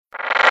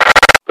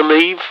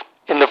Believe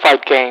in the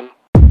fight game.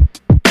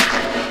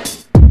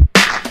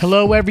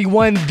 Hello,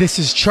 everyone. This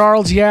is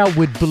Charles Yao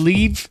with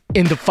Believe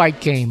in the Fight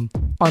Game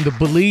on the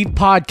Believe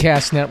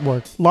Podcast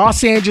Network,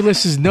 Los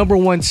Angeles'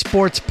 #1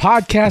 sports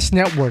podcast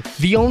network,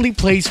 the only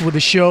place with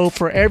a show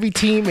for every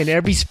team and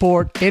every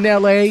sport in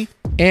LA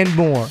and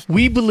more.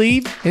 We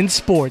believe in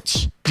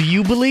sports. Do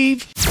you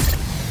believe?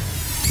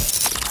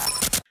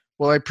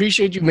 Well, I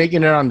appreciate you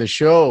making it on the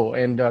show.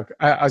 And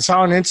I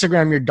saw on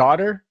Instagram your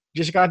daughter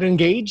just got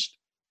engaged.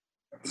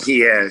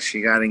 Yeah,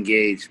 she got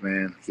engaged,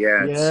 man.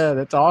 Yeah,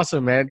 that's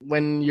awesome, man.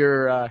 When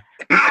your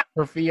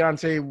her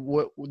fiance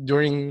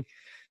during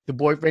the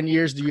boyfriend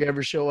years, do you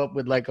ever show up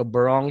with like a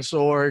barong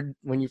sword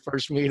when you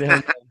first meet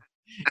him?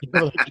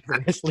 Like your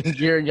wrestling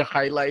gear and your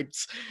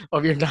highlights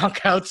of your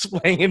knockouts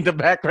playing in the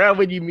background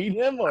when you meet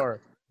him,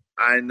 or?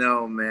 I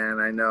know, man.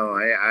 I know.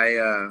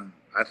 I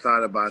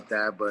thought about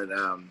that, but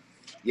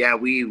yeah,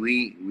 we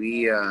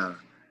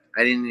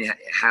I didn't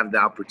have the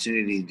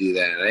opportunity to do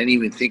that. I didn't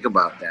even think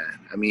about that.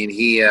 I mean,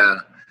 he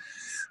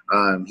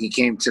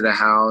came to the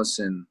house,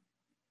 and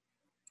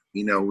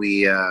he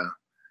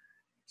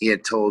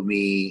had told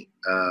me,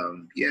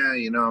 I'm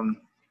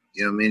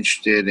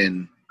interested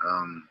in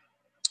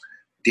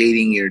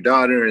dating your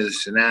daughter,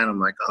 this and that. I'm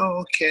like,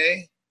 oh,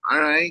 okay, all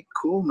right,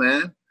 cool,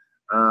 man.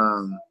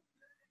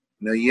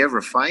 You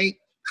ever fight?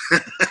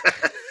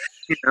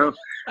 And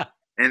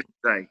it's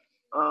like,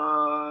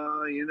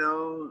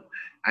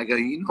 I go,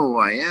 you know who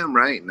I am,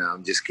 right? No,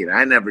 I'm just kidding.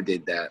 I never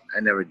did that. I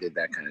never did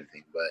that kind of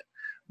thing.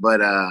 But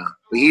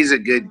he's a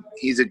good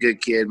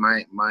kid.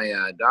 My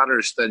daughter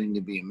is studying to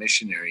be a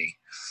missionary.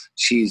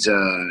 She's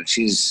in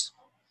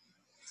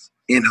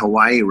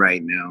Hawaii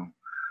right now,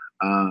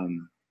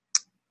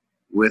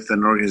 with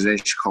an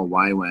organization called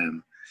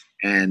YWAM,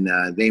 and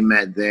they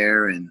met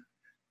there, and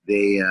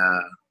they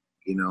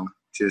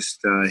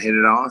just hit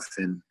it off,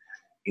 and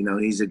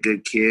he's a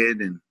good kid,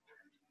 and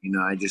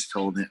I just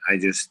told him, I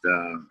just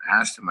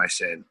asked him, I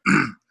said,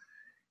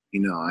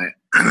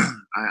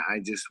 I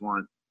just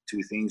want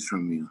two things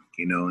from you,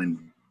 and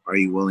are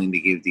you willing to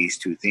give these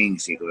two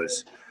things? He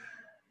goes,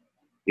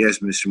 yes,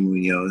 Mr.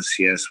 Munoz,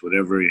 yes,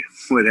 whatever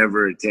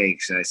it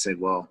takes. And I said,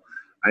 well,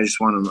 I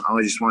just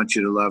want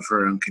you to love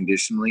her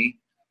unconditionally.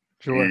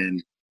 Sure.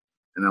 And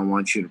I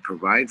want you to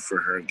provide for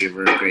her, give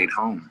her a great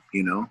home,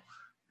 and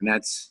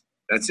that's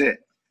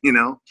it,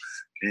 and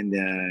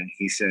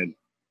he said,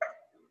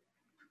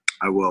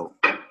 I will.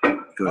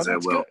 Because I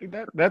will.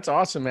 That's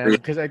awesome, man.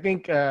 Because I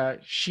think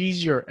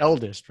she's your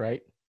eldest,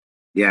 right?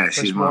 Yeah,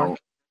 she's my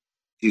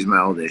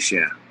eldest.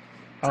 Yeah.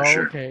 Oh,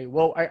 sure. Okay.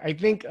 Well, I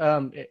think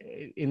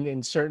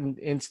in certain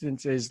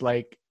instances,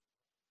 like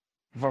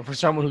for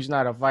someone who's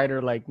not a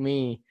fighter like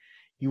me,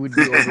 you would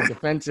be over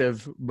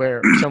defensive.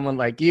 Where someone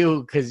like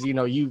you, because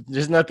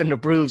there's nothing to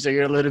prove, so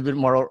you're a little bit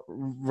more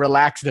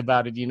relaxed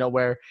about it.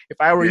 Where if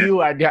I were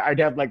you, I'd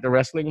have like the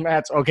wrestling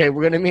mats. Okay,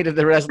 we're gonna meet at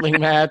the wrestling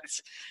mats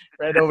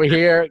right over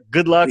here.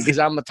 Good luck, because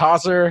I'm a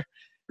tosser.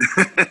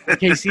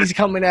 KC's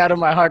coming out of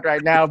my heart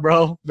right now,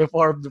 bro.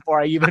 Before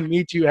I even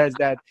meet you as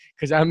that,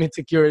 because I'm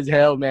insecure as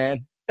hell,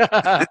 man.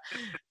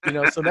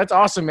 So that's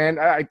awesome, man.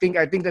 I think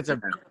that's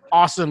an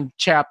awesome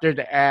chapter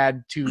to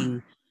add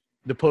to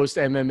the post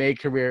MMA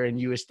career, and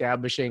you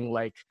establishing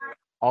like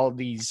all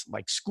these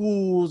like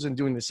schools and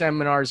doing the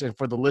seminars. And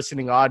for the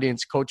listening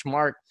audience, Coach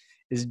Mark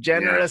is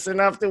generous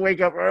enough to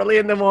wake up early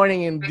in the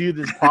morning and do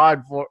this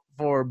pod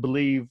for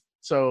Believe.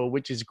 So,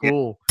 which is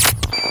cool.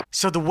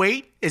 So the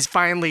wait is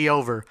finally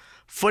over.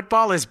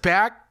 Football is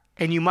back,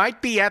 and you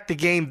might be at the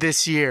game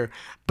this year,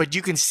 but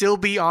you can still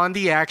be on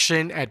the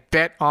action at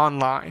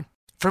BetOnline.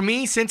 For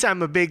me, since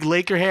I'm a big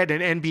Laker head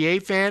and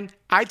NBA fan,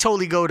 I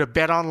totally go to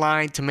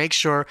BetOnline to make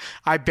sure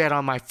I bet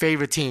on my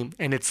favorite team,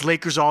 and it's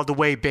Lakers all the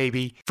way,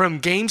 baby. From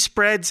game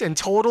spreads and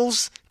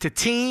totals to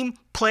team,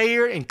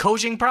 player, and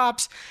coaching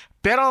props,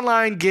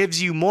 BetOnline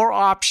gives you more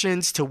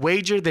options to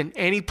wager than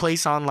any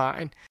place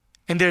online.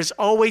 And there's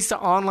always the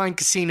online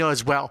casino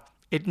as well.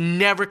 It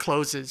never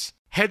closes.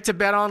 Head to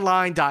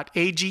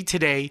betonline.ag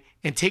today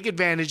and take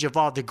advantage of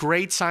all the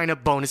great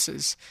sign-up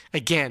bonuses.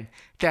 Again,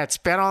 that's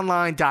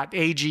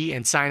betonline.ag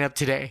and sign up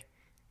today.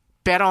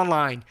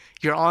 BetOnline,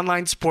 your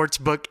online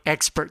sportsbook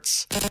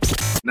experts.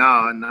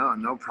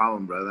 No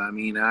problem, brother. I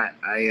mean,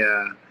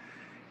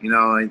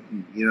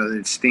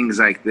 it's things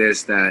like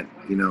this that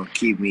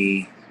keep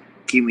me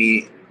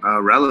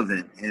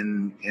relevant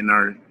in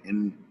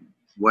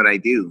what I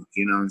do.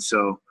 And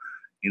so.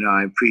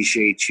 I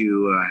appreciate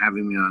you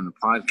having me on the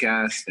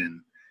podcast and,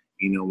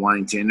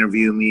 wanting to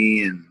interview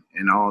me and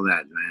all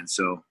that, man.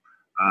 So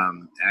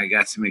I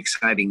got some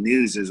exciting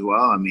news as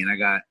well. I mean, I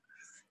got,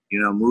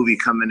 a movie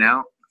coming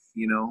out,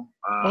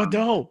 Oh,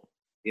 dope.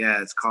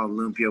 Yeah, it's called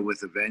Olympia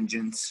with a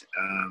Vengeance.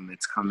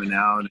 It's coming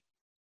out.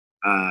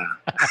 Yeah,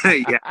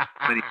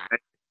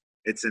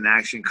 it's an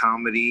action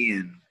comedy,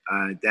 and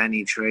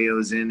Danny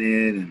Trejo's in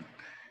it. And,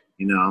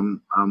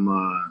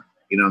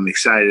 I'm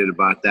excited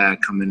about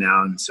that coming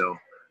out. And so,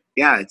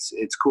 yeah,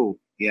 it's cool.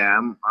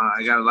 Yeah,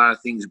 I got a lot of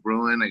things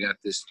brewing. I got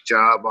this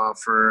job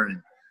offer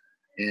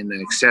and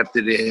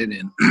accepted it,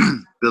 and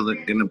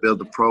gonna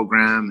build a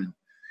program,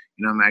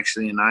 and I'm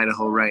actually in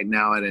Idaho right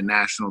now at a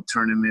national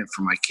tournament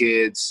for my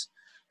kids.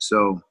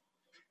 So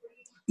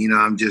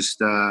I'm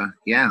just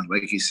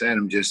like you said,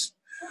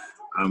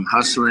 I'm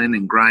hustling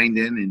and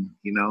grinding, and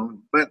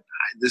but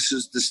this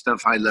is the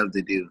stuff I love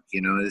to do.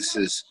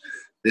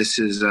 This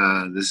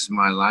is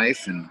my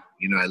life, and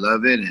I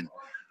love it, and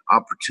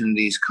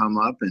opportunities come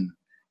up, and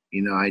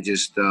I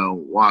just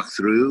walk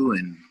through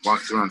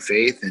on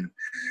faith and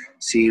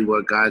see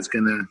what God's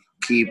gonna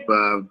keep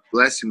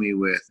blessing me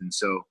with. And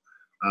so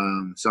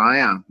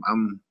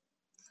I'm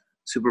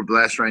super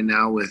blessed right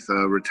now with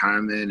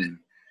retirement, and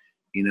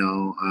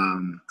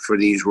for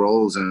these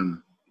roles,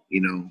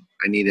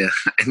 I need to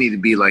I need to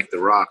be like The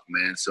Rock,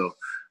 man. So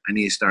I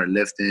need to start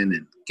lifting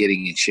and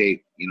getting in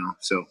shape,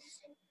 so.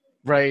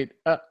 Right.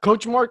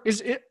 Coach Mark,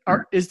 is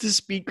the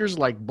speakers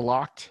like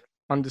blocked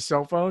on the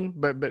cell phone?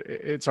 But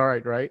it's all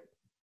right, right?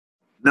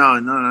 No,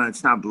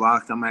 it's not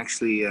blocked. I'm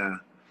actually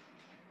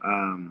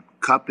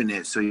cupping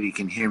it so you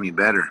can hear me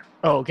better.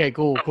 Oh, okay,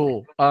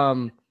 cool.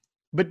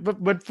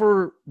 But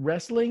for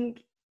wrestling,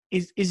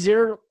 is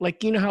there,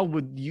 like, how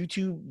with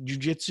YouTube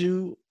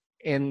jiu-jitsu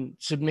and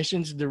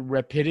submissions, the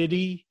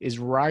rapidity is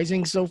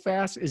rising so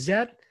fast? Is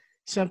that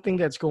something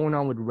that's going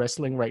on with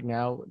wrestling right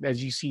now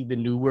as you see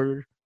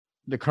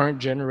the current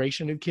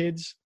generation of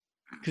kids?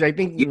 Because I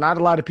think not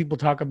a lot of people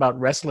talk about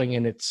wrestling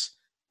and its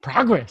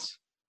progress.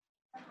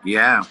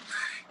 Yeah,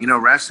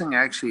 wrestling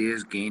actually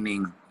is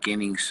gaining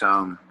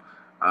some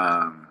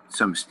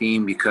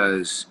steam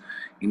because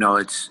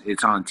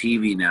it's on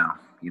TV now.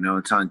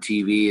 It's on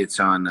TV. It's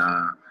on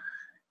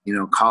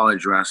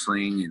college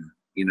wrestling, and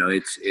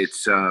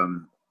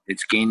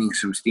it's gaining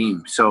some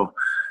steam. So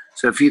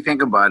if you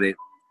think about it,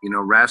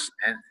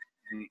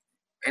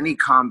 any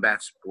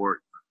combat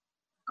sport,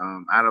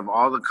 out of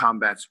all the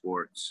combat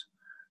sports,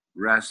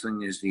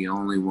 wrestling is the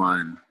only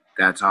one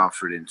that's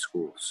offered in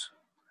schools.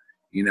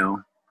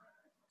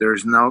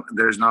 There's no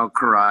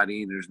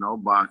karate, there's no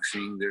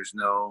boxing, there's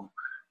no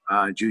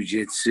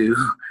jiu-jitsu.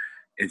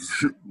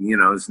 It's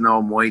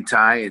no Muay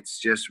Thai. It's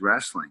just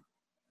wrestling.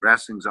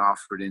 Wrestling's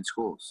offered in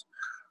schools.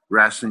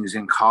 Wrestling's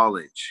in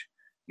college.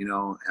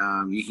 You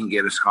can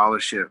get a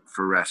scholarship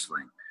for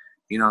wrestling.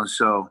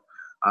 So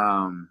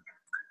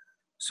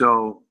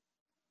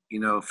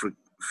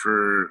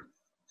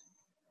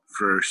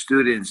for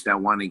students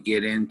that want to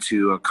get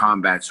into a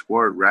combat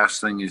sport,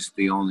 wrestling is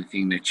the only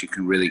thing that you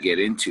can really get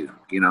into.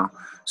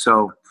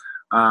 So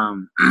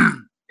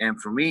and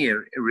for me, it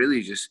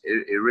really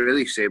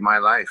saved my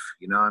life.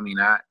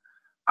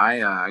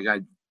 I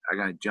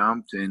got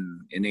jumped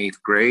in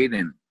 8th grade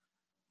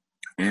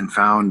and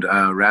found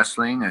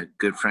wrestling. A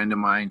good friend of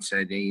mine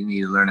said, "Hey, you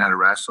need to learn how to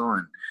wrestle."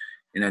 And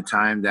in a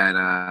time that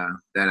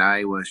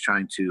I was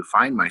trying to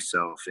find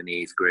myself in the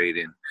 8th grade,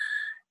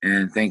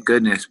 and thank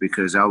goodness,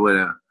 because I would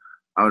have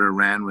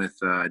ran with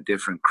a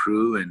different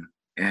crew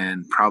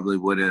and probably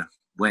would have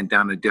went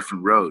down a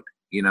different road.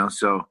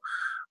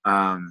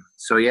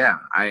 So yeah,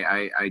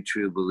 I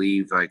truly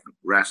believe like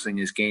wrestling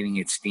is gaining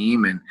its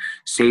steam and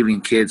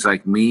saving kids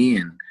like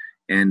me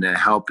and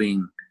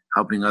helping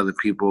other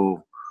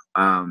people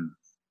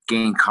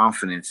gain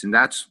confidence. And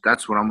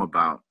that's what I'm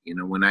about.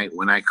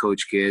 When I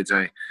coach kids,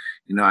 I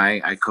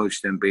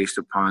coach them based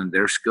upon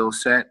their skill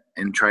set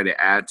and try to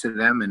add to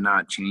them and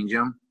not change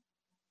them.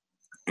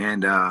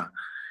 And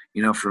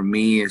for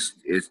me,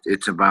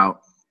 it's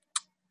about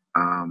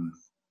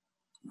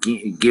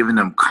giving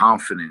them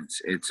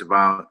confidence. It's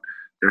about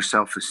their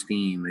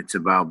self-esteem. It's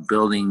about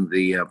building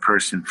the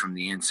person from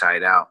the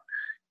inside out.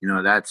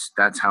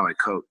 That's how I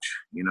coach.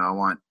 I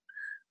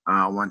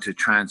want to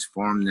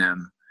transform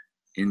them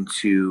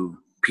into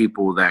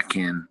people that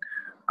can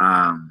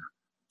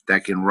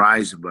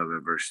rise above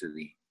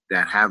adversity,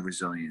 that have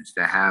resilience,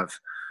 that have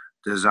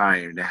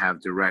desire, to have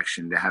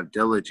direction, to have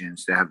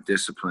diligence, to have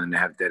discipline, to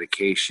have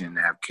dedication,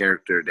 to have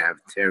character, to have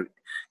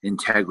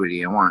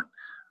integrity. I want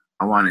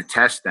to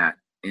test that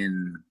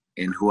in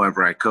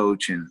whoever I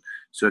coach, and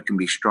so it can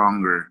be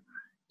stronger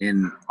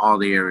in all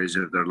the areas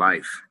of their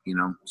life.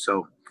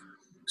 So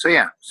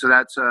yeah, so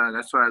that's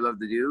what I love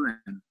to do,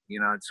 and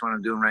it's what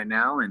I'm doing right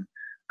now, and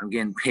I'm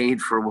getting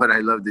paid for what I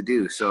love to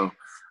do, so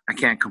I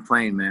can't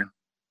complain, man.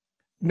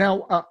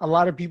 Now, a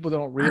lot of people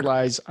don't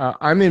realize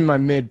I'm in my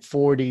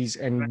mid-40s,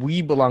 and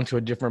we belong to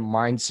a different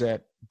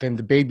mindset than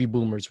the baby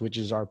boomers, which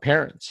is our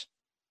parents,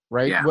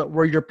 right? Yeah.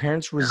 Were your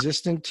parents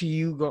resistant to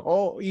you? Go,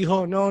 oh,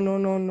 hijo,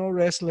 no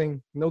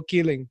wrestling, no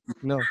killing,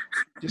 no,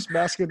 just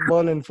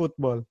basketball and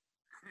football.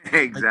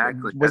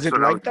 Exactly. Was it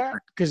like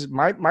that? Because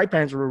my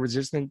parents were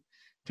resistant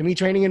to me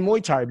training in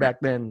Muay Thai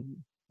back then.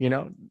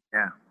 Yeah.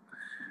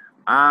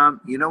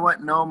 You know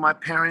what? No, my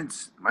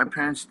parents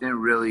didn't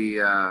really.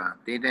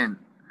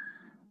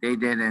 They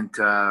didn't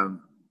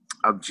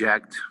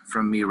object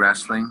from me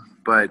wrestling,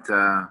 but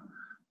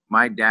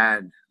my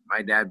dad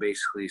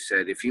basically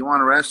said, if you want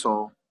to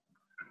wrestle,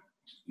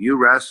 you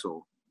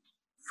wrestle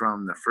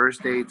from the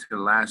first day to the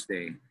last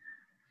day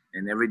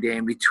and every day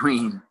in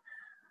between.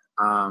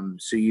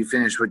 So you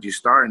finish what you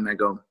start. And I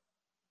go,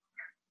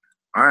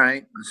 all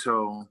right.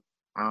 So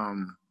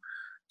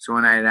So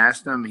when I had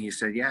asked him, he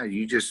said, "Yeah,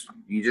 you just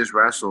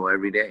wrestle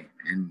every day,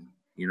 and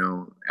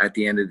at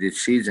the end of the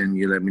season,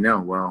 you let me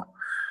know." Well,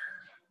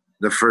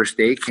 the first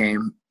day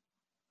came,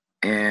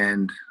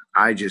 and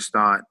I just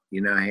thought,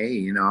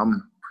 hey,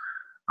 I'm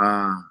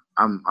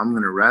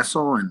gonna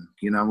wrestle, and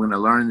I'm gonna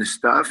learn this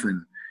stuff,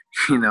 and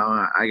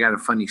I got a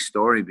funny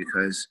story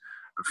because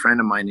a friend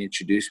of mine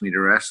introduced me to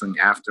wrestling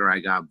after I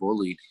got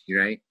bullied,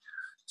 right?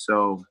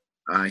 So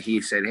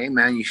he said, "Hey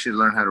man, you should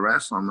learn how to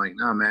wrestle." I'm like,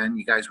 "No man,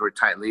 you guys wear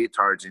tight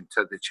leotards and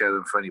tuck each other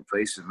in funny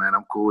places, man.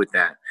 I'm cool with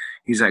that."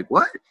 He's like,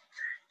 "What?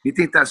 You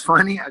think that's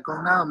funny?" I go,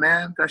 "No,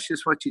 man, that's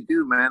just what you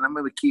do, man. I'm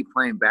going to keep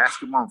playing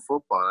basketball and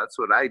football. That's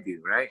what I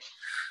do, right?"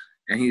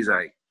 And he's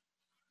like,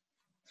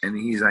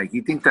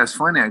 "You think that's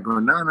funny?" I go,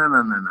 "No, no,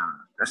 no, no, no.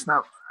 That's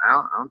not.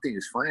 I don't think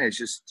it's funny. It's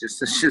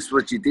just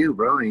what you do,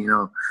 bro."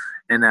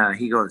 And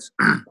he goes,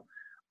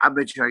 "I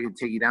bet you I can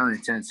take you down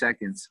in 10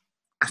 seconds."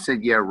 I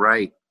said, "Yeah,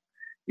 right.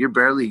 You're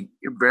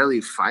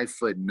barely 5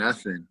 foot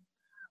nothing,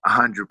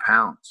 100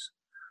 pounds.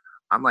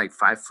 I'm like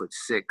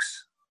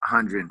 5'6",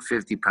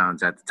 150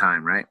 pounds at the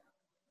time, right?"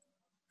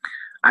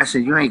 I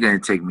said, "You ain't gonna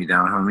take me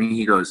down, homie."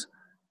 He goes,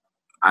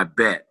 "I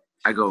bet."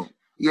 I go,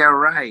 "Yeah,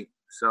 right."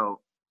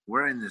 So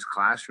we're in this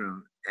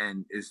classroom,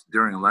 and it's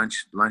during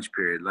lunch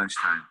period,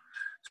 lunchtime.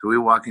 So we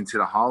walk into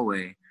the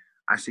hallway.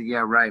 I said,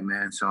 "Yeah, right,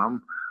 man." So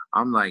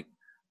I'm like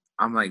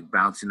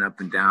bouncing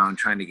up and down,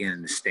 trying to get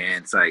in the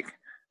stance. Like,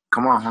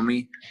 "Come on,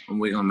 homie." I'm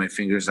wiggling my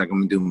fingers like I'm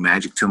gonna do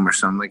magic to him or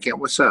something. Like, "Yeah,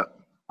 what's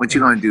up? What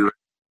you gonna do?"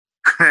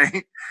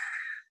 Right?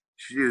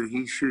 Shoot,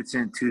 he shoots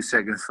in 2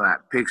 seconds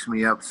flat, picks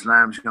me up,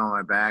 slams me on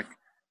my back,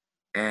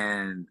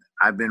 and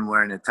I've been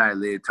wearing a tight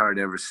leotard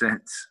ever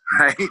since,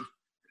 right?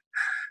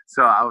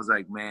 So I was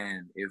like,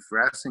 man, if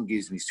wrestling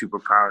gives me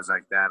superpowers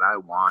like that, I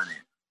want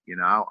it.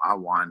 I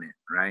want it,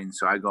 right? And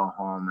so I go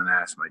home and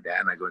ask my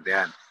dad, and I go,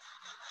 "Dad,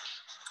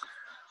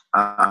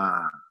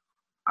 I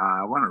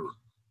want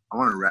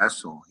to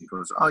wrestle." He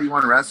goes, "Oh, you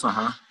want to wrestle,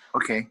 huh?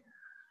 Okay.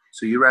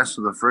 So you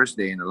wrestle the first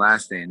day and the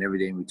last day and every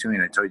day in between.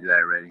 I told you that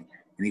already."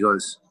 And he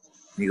goes,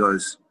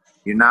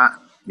 "You're not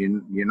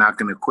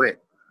gonna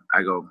quit."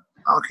 I go,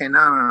 "Okay,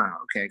 no.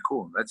 Okay,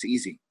 cool. That's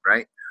easy,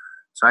 right?"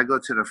 So I go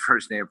to the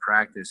first day of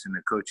practice, and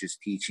the coach is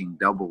teaching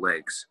double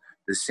legs,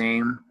 the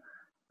same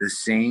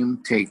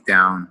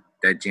takedown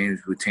that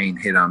James Butane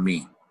hit on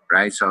me,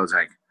 right? So I was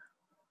like,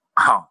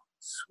 "Oh,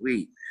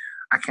 sweet!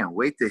 I can't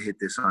wait to hit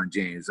this on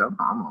James. I'm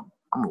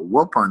a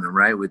whoop on him,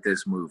 right, with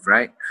this move,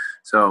 right?"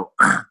 So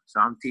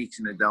I'm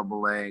teaching the double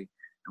leg,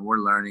 and we're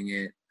learning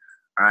it.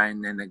 All right,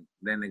 and then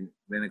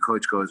the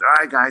coach goes, "All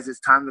right, guys,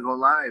 it's time to go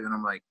live." And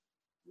I'm like,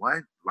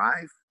 "What?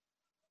 Live?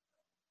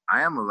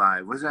 I am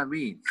alive. What does that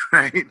mean?"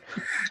 Right?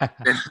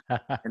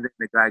 and then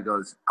the guy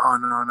goes, "Oh,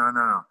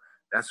 no.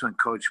 That's when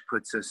coach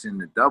puts us in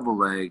the double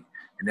leg.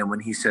 And then when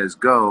he says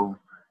go,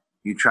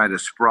 you try to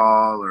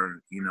sprawl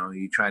or,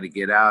 you try to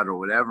get out or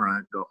whatever."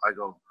 And I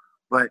go,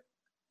 "But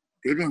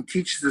they didn't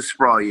teach the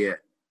sprawl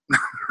yet."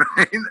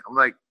 Right? I'm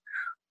like,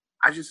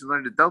 "I just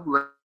learned the double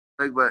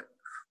leg, but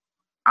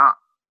I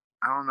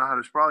don't know how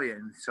to sprawl yet."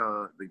 And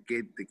so the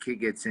kid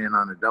gets in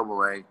on the double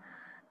leg,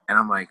 and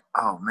I'm like,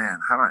 "Oh man,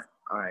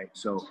 all right,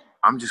 so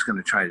I'm just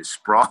gonna try to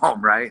sprawl,"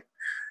 right?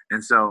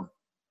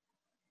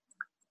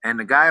 And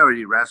the guy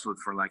already wrestled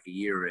for like a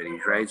year already,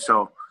 right?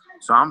 So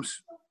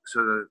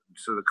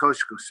the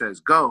coach says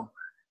go,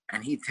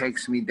 and he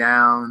takes me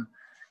down,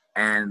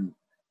 and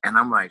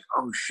I'm like,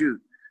 "Oh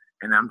shoot!"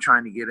 And I'm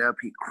trying to get up.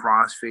 He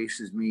cross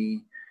faces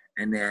me,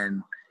 and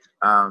then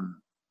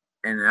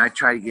I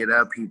try to get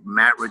up. He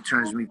mat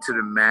returns me to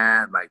the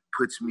mat, like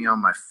puts me on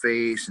my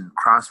face and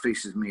cross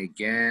faces me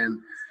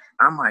again.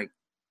 I'm like,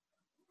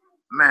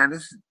 "Man,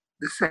 this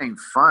ain't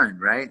fun,"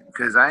 right?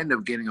 Because I ended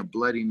up getting a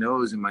bloody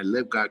nose and my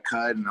lip got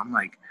cut, and I'm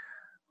like,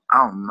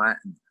 "Oh man,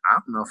 I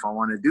don't know if I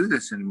want to do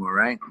this anymore,"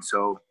 right? And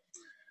so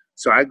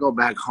I go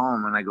back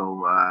home and I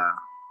go,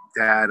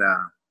 "Dad,"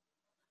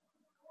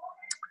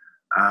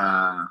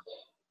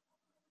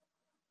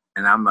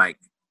 and I'm like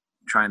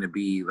trying to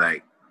be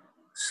like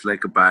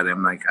slick about it.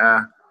 I'm like,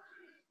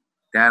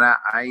 "Dad,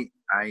 I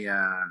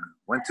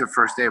went to the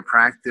first day of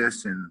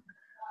practice, and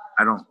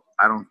I don't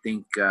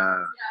think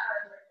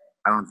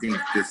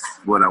this is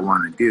what I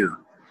want to do."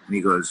 And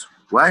he goes,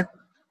 "What?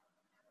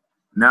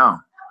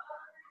 No,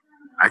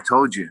 I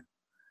told you.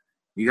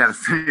 You got to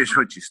finish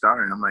what you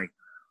started." I'm like,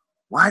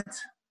 "What?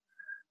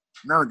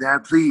 No,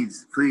 Dad,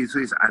 please.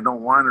 I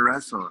don't want to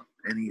wrestle."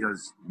 And he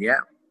goes,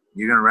 "Yeah,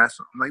 you're going to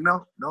wrestle." I'm like,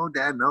 no,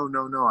 Dad, no.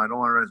 I don't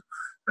want to wrestle."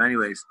 But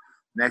anyways,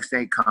 next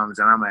day comes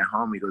and I'm at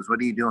home. He goes, "What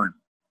are you doing?"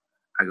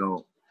 I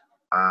go,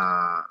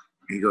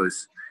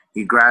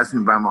 he grabs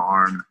me by my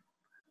arm,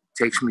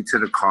 takes me to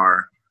the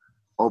car,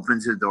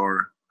 opens the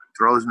door,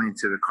 throws me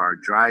into the car,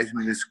 drives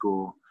me to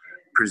school,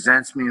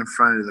 presents me in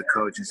front of the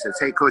coach and says,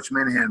 "Hey, Coach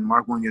Minahan,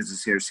 Mark Munoz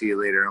is here. See you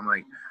later." I'm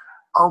like,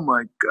 "Oh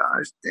my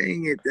gosh,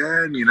 dang it,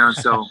 Dad."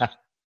 So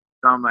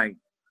I'm like,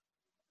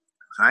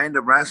 so I end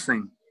up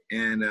wrestling,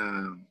 and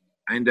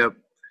I end up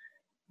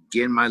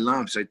getting my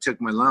lumps. I took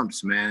my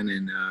lumps, man,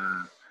 and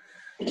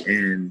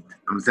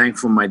I'm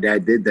thankful my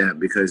dad did that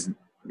because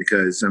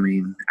because I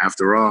mean,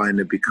 after all, I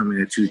ended up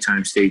becoming a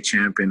two-time state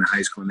champion, a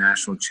high school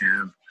national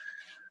champ.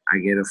 I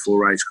get a full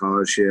ride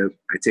scholarship.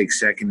 I take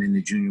second in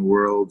the junior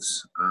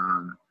worlds.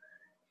 I'm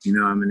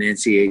an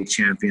NCAA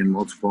champion,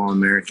 multiple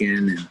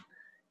All-American, and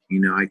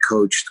I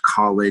coached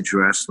college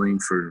wrestling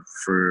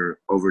for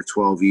over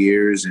 12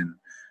 years, and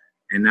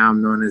now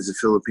I'm known as the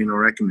Filipino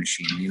wrecking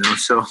machine.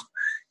 So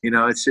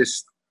it's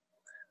just,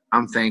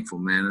 I'm thankful,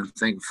 man. I'm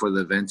thankful for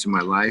the events in my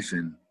life,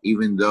 and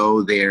even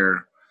though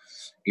the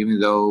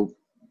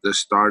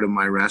start of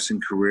my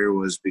wrestling career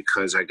was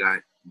because I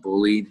got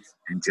bullied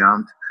and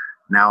jumped,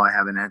 now I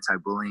have an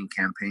anti-bullying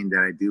campaign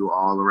that I do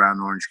all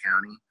around Orange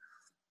County,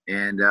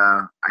 and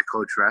I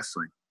coach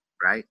wrestling,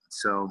 right?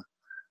 So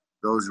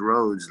those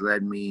roads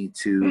led me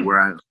to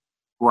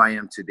who I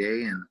am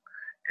today,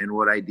 and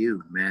what I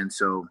do, man.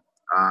 So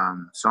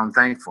I'm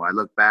thankful. I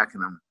look back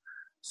and I'm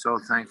so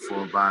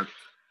thankful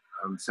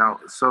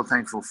so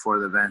thankful for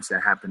the events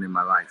that happened in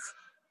my life.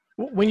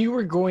 When you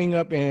were growing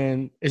up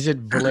is it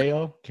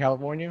Vallejo,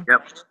 California?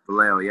 Yep,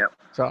 Vallejo. Yep.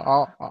 So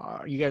all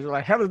you guys are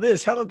like, hell of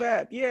this, hell of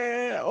that,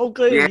 yeah,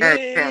 Oakland,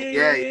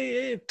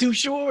 yeah, too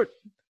short.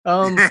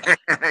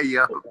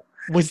 Yo.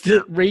 Was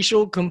the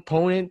racial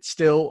component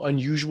still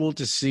unusual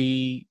to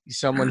see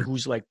someone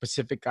who's like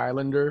Pacific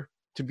Islander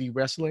to be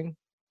wrestling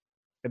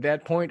at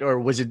that point, or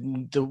was it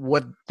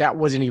that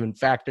wasn't even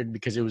factored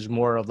because it was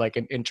more of like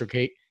an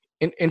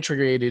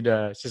integrated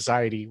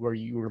society where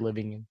you were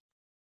living in?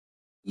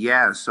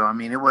 Yeah, so I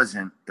mean, it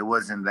wasn't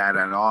that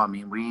at all. I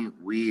mean, we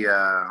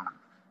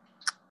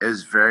it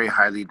was very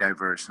highly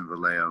diverse in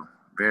Vallejo,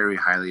 very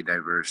highly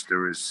diverse. There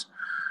was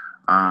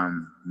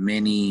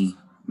many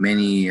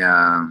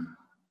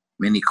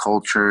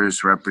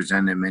cultures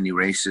represented, many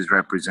races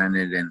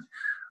represented, and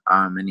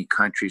many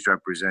countries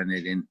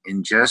represented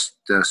in just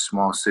the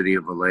small city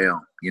of Vallejo.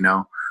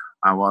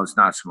 Well, it's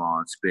not small,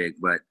 it's big,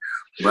 but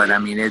I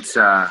mean, it's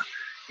there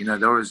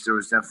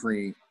was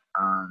definitely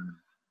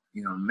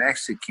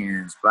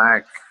Mexicans,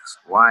 blacks,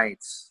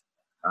 whites,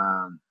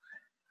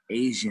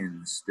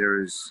 Asians.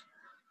 There's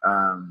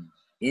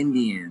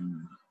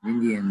Indian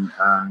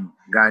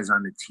guys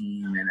on the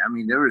team, and I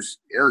mean, it was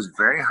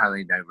very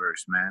highly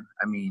diverse, man.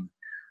 I mean,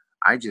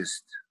 I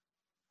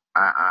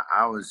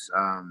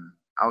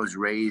was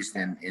raised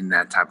in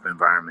that type of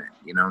environment,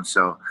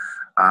 so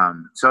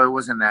it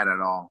wasn't that at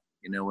all.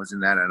 It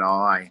wasn't that at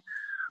all.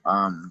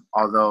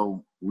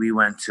 Although we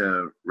went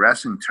to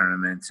wrestling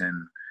tournaments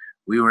and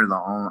we were the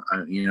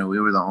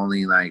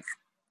only like,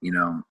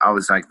 I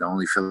was like the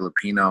only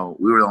Filipino.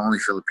 We were the only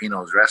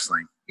Filipinos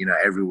wrestling,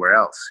 everywhere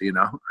else, it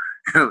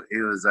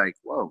was like,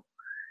 whoa,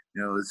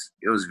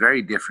 it was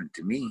very different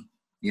to me,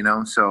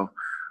 so,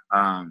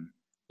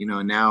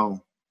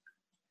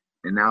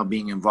 now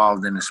being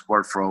involved in the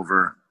sport for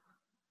over,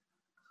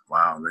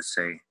 wow, let's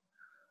say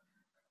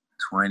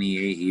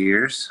 28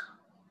 years,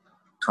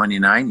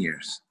 29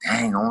 years,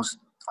 dang, almost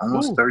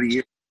Ooh. 30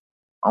 years,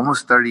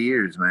 almost 30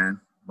 years, man.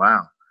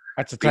 Wow.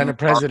 That's a ton of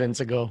presidents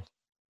ago.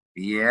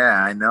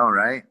 Yeah, I know,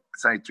 right?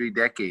 It's like 3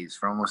 decades.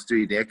 For almost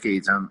 3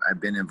 decades, I've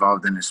been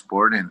involved in the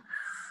sport, and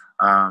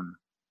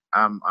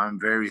I'm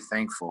very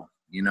thankful,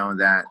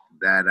 that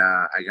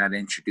I got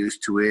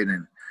introduced to it,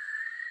 and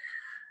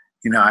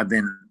I've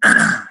been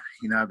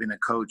I've been a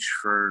coach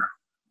for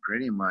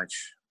pretty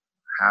much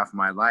half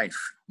my life,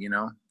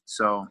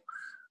 so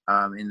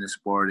in the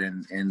sport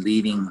and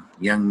leading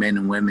young men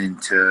and women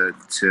to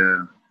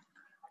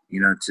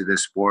the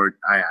sport.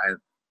 I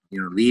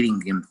leading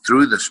them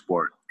through the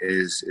sport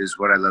is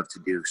what I love to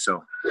do.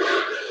 So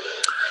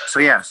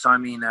yeah. So I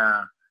mean,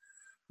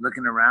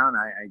 looking around,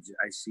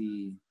 I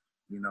see,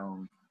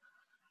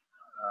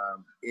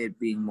 it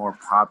being more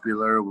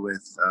popular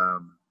with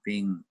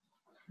being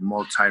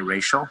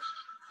multiracial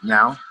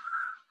now.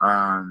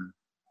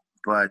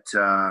 But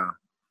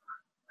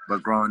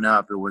growing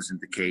up, it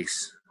wasn't the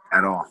case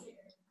at all.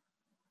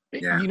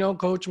 Yeah.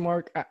 Coach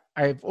Mark,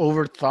 I've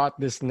overthought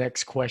this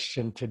next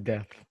question to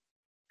death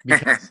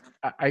because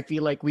I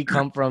feel like we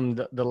come from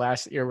the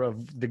last era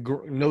of the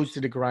nose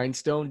to the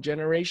grindstone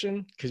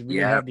generation because we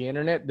didn't have the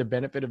internet, the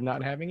benefit of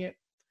not having it.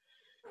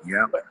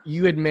 Yeah.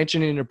 You had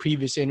mentioned in a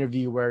previous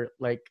interview where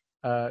like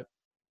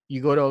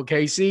you go to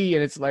OKC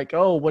and it's like,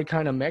 oh, what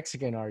kind of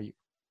Mexican are you?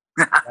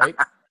 Right?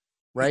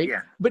 Right?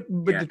 Yeah. But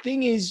the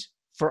thing is,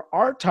 for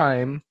our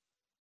time,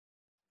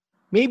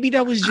 maybe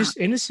that was just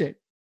innocent.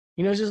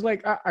 It's just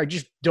like, I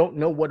just don't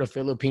know what a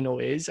Filipino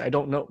is. I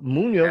don't know.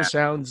 Munoz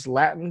sounds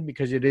Latin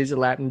because it is a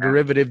Latin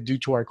derivative due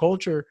to our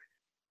culture.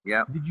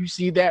 Yeah. Did you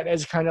see that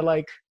as kind of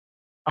like,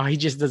 oh, he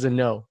just doesn't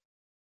know?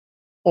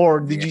 Or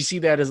did you see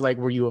that as like,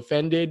 were you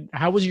offended?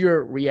 How was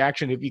your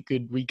reaction if you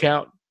could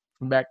recount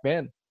from back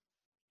then?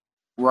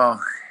 Well,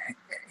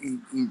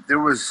 there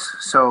was,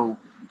 so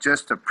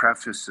just to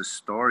preface the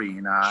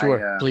story,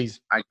 Sure, please.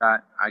 I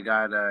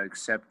got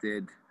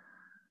accepted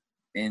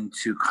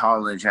into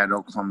college at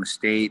Oklahoma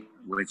State,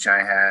 which I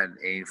had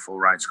a full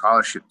ride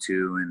scholarship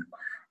to,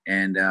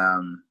 and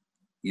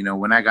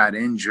when I got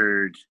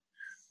injured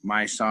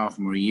my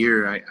sophomore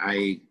year,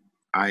 I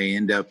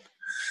end up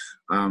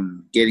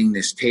getting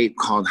this tape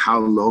called How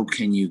Low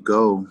Can You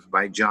Go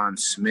by John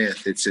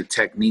Smith. It's a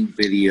technique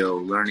video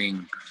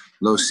learning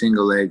low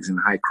single legs and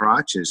high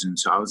crotches. And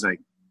so I was like,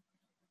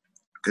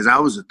 because I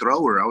was a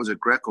thrower, I was a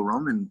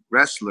Greco-Roman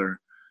wrestler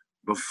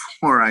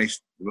before I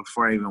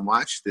even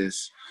watched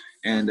this.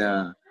 And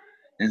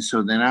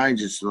so then I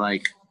just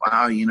like,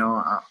 wow,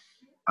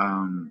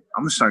 I'm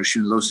gonna start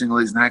shooting low single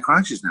legs and high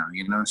crotches now,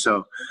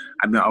 So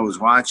I was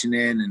watching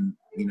it and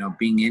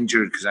being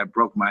injured because I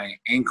broke my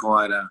ankle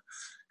at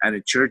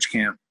a church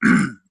camp,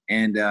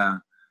 and I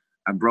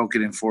broke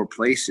it in 4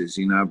 places.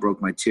 I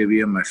broke my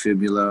tibia, my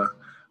fibula,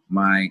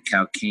 my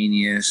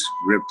calcaneus,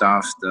 ripped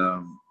off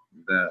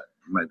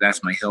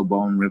that's my heel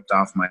bone, ripped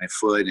off my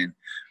foot, and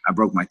I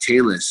broke my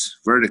talus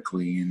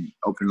vertically and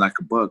opened like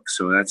a book.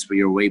 So that's for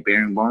your weight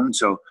bearing bone.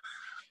 So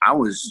I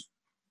was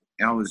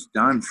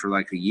done for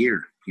like a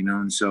year,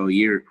 and so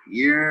year,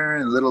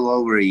 a little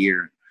over a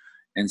year.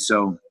 And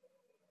so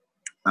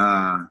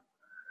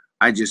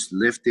I just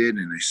lifted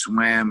and I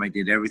swam. I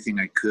did everything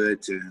I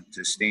could to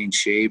stay in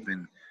shape,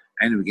 and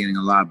I ended up getting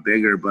a lot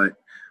bigger. But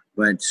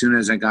as soon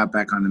as I got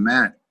back on the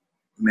mat,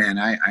 man,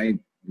 I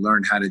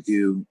learned how to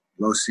do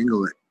low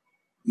single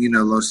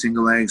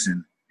legs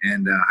and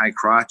high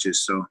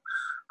crotches. So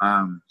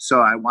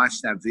I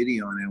watched that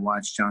video, and I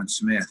watched John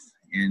Smith,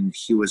 and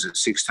he was a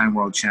 6-time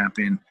world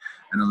champion,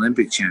 an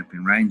Olympic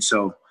champion, right? And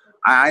so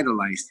I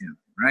idolized him,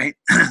 right?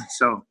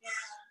 So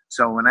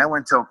when I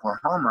went to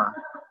Oklahoma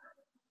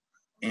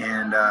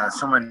and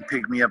someone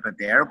picked me up at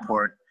the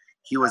airport,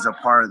 he was a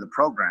part of the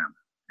program.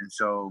 And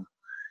so,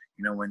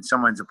 when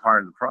someone's a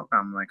part of the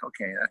program, I'm like,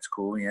 okay, that's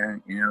cool. Yeah.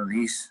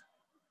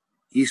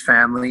 He's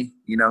family,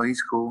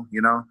 he's cool,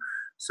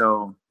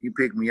 So he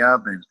picked me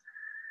up,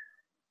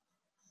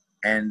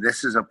 and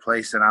this is a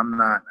place that I'm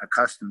not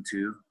accustomed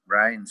to,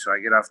 right? And so I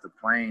get off the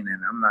plane,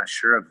 and I'm not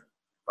sure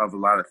of a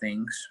lot of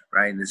things,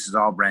 right? This is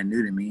all brand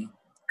new to me,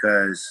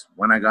 because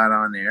when I got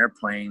on the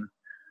airplane,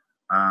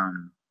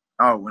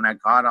 when I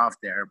got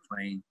off the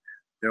airplane,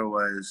 there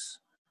was,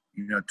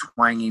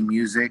 twangy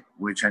music,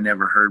 which I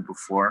never heard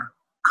before,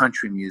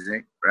 country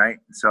music, right?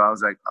 So I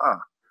was like,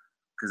 oh,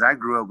 because I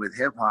grew up with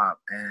hip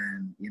hop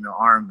and,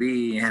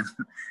 R&B and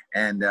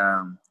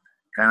kind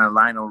of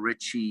Lionel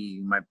Richie.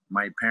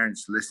 My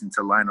parents listened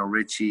to Lionel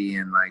Richie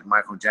and like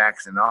Michael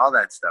Jackson, all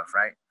that stuff,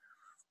 right?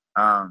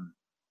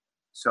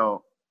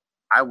 So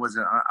I was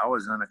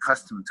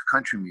unaccustomed to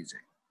country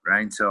music,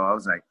 right? And so I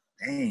was like,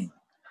 dang,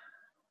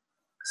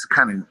 it's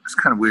kind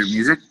of weird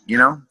music,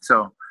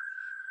 So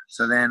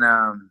then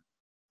I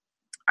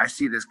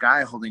see this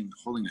guy holding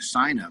a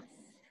sign up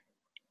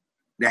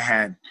that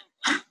had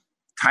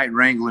tight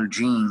Wrangler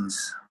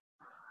jeans,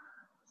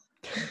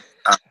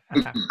 a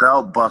big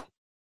belt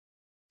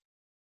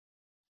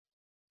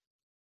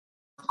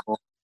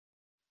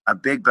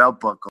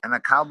buckle, and a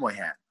cowboy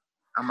hat.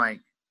 I'm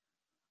like,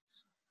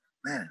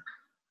 man,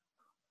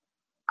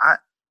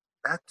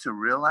 that's a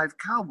real life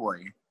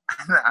cowboy.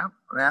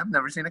 I've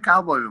never seen a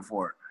cowboy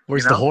before.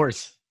 Where's the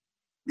horse?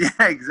 Yeah,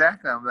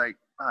 exactly. I'm like,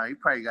 oh, he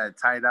probably got it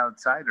tied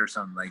outside or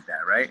something like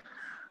that, right?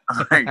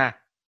 I'm like,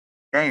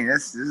 dang,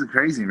 this is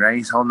crazy, right?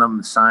 He's holding up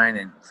the sign,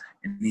 and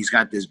he's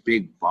got this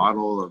big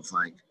bottle of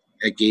like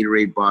a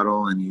Gatorade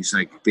bottle, and he's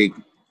like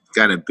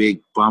got a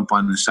big bump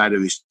on the side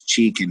of his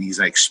cheek, and he's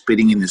like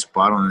spitting in this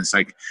bottle, and it's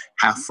like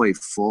halfway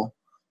full,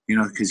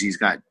 because he's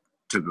got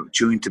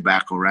chewing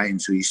tobacco, right?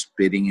 And so he's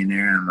spitting in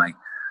there, and I'm like,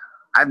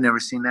 I've never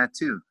seen that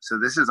too. So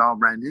this is all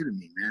brand new to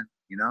me, man,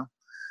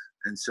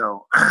 And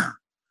so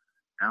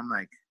I'm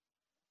like,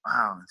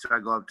 wow. And so I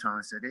go up to him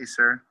and said, hey,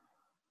 sir,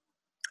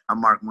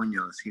 I'm Mark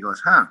Munoz. He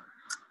goes, huh?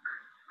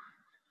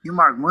 You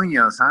Mark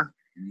Munoz, huh?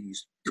 And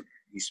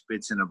he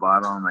spits in a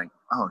bottle. I'm like,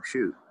 oh,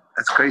 shoot.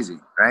 That's crazy,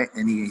 right?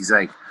 And he's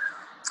like,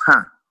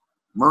 huh,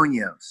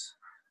 Munoz.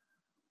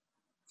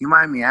 You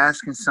mind me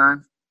asking,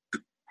 son,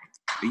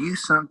 are you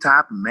some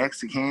type of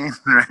Mexican?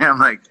 Right? I'm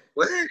like,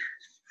 what?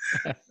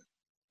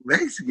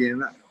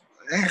 Mexican?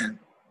 Man.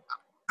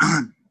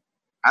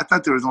 I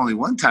thought there was only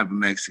one type of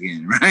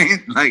Mexican, right?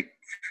 Like,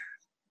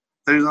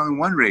 there's only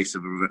one race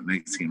of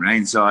Mexican, right?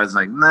 And so I was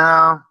like,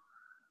 no.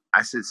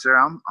 I said, sir,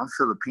 I'm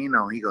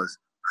Filipino. He goes,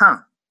 huh?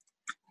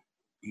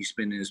 He's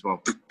spinning his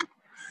ball.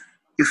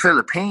 You're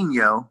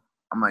Filipino?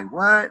 I'm like,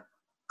 what?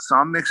 So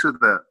I'm mixed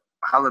with a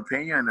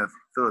jalapeno and a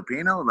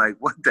Filipino? Like,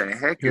 what the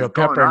heck You're is a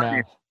going pepper on now.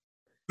 here?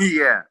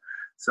 Yeah.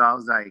 So I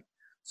was like,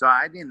 so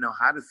I didn't know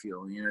how to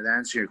feel. To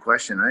answer your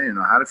question, I didn't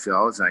know how to feel.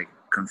 I was like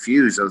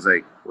confused. I was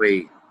like,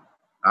 wait,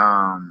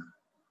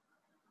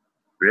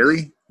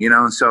 really?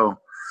 And so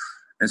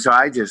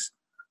I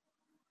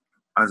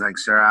was like,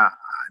 sir,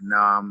 no,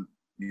 I'm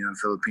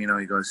Filipino.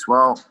 He goes,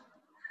 well,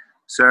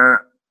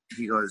 sir,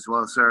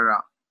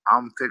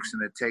 I'm fixing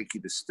to take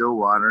you to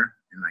Stillwater.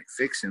 And like,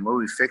 fixing, what are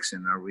we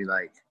fixing? Are we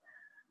like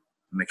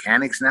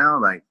mechanics now?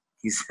 Like,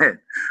 he said,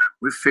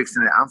 I'm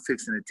fixing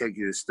to take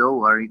you to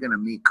Stillwater. You're going to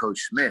meet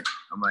Coach Smith.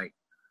 I'm like,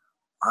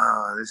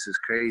 oh, this is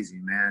crazy,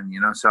 man.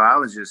 So I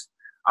was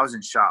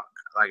in shock.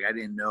 Like, I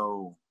didn't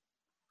know,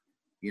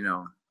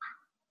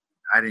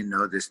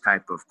 know this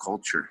type of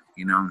culture,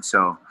 you know. And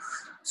so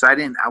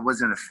I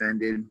wasn't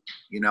offended,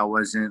 you know,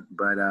 wasn't,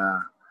 but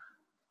I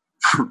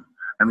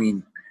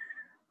mean,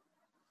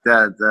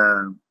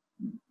 the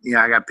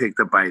I got picked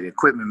up by the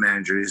equipment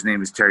manager. His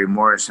name is Terry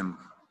Morrison.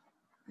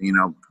 You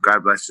know,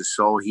 God bless his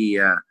soul. He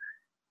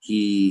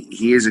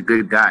is a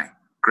good guy,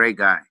 great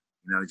guy.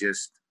 You know,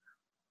 just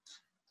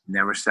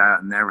never saw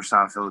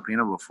a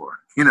Filipino before.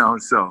 You know,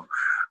 so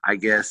I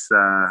guess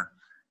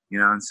you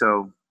know, and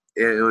so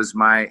it was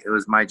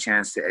my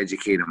chance to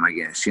educate him, I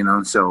guess. You know,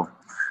 and so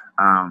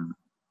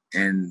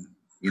and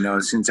you know,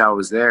 since I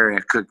was there, I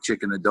cooked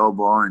chicken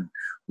adobo and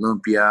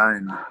lumpia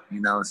and,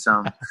 you know,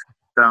 some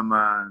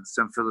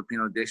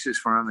Filipino dishes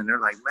for them, and they're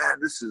like, man,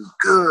 this is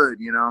good.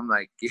 You know, I'm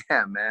like,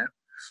 yeah, man,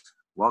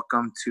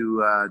 welcome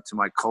to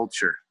my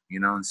culture. You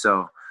know, and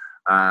so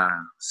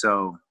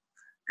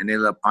and they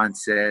love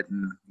pancit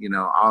and, you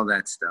know, all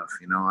that stuff.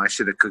 You know, I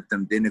should have cooked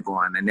them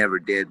dinuguan. I never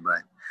did,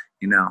 but,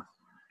 you know,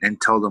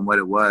 and told them what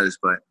it was,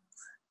 but,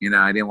 you know,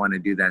 I didn't want to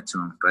do that to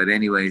them. But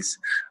anyways,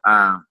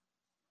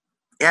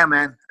 yeah,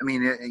 man. I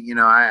mean, you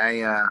know,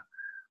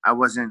 I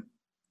wasn't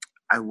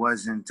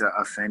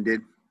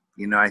offended.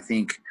 You know, I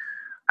think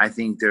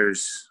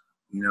there's,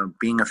 you know,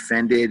 being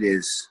offended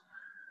is,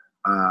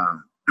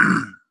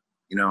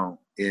 you know,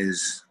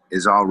 is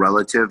all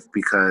relative,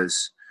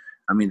 because,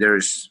 I mean,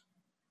 there's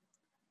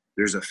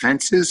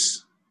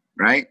offenses,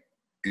 right?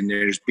 And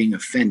there's being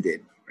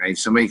offended, right?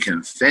 Somebody can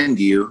offend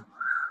you,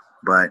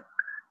 but,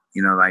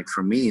 you know, like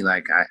for me,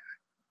 like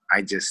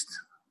I just,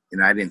 you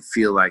know, I didn't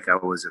feel like I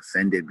was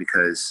offended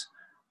because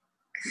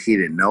he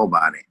didn't know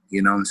about it,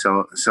 you know? And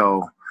so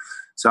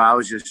I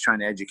was just trying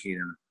to educate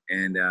him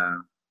and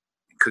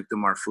cooked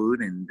him our food.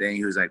 And then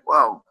he was like,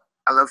 "Whoa,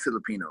 I love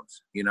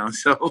Filipinos," you know?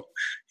 So,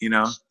 you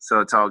know, so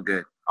it's all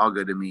good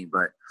to me.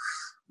 But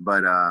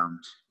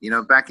you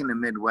know, back in the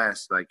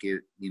Midwest, like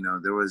it, you know,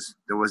 there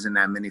wasn't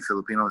that many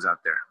Filipinos out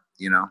there,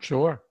 you know?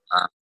 Sure.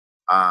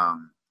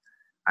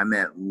 I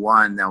met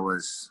one that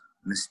was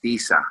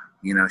mestiza,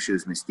 you know, she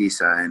was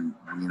mestiza and,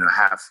 you know,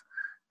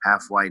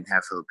 half white and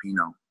half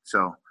Filipino.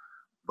 So,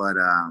 but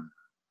Love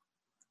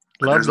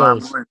there's a lot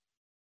those. more.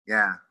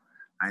 Yeah,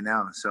 I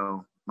know.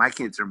 So my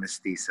kids are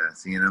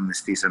mestizas, you know,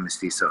 mestizo.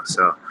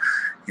 So,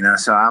 you know,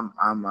 so I'm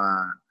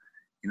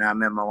you know, I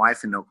met my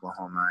wife in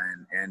Oklahoma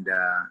and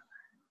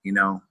you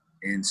know,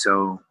 and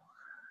so,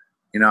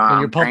 you know, And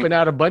you're I'm pumping thankful.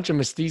 out a bunch of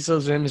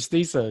mestizos and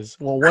mestizas.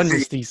 Well, one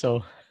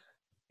mestizo.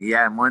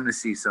 Yeah, I'm one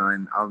mestizo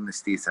and all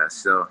mestizas.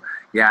 So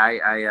yeah,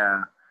 I you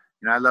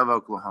know, I love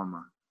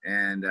Oklahoma,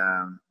 and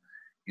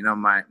you know,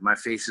 my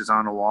face is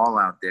on a wall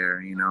out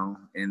there, you know,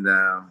 in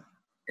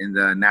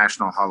the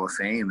National Hall of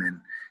Fame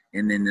and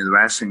in the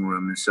wrestling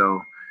room. And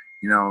so,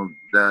 you know,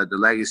 the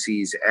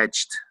legacy is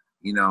etched,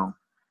 you know,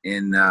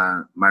 in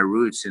my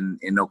roots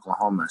in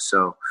Oklahoma.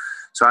 So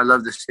I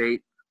love the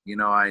state. You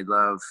know, I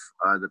love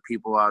the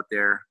people out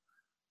there.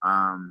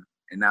 And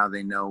now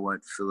they know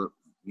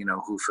you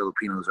know, who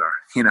Filipinos are,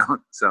 you know?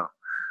 So,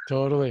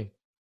 Totally.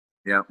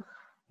 yep.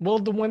 Well,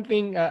 the one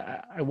thing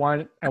I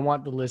want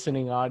the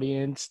listening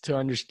audience to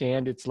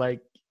understand, it's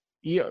like,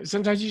 you know,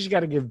 sometimes you just got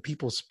to give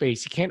people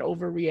space. You can't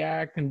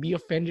overreact and be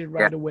offended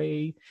Yeah. right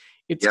away.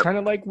 It's Yep. kind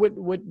of like what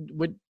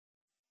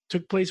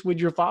took place with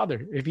your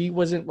father. If he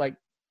wasn't like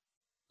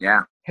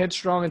Yeah.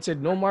 headstrong and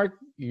said, "No, Mark,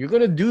 you're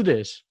gonna do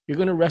this. You're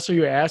gonna wrestle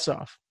your ass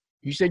off.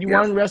 You said you Yep.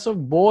 want to wrestle,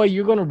 boy.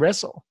 You're gonna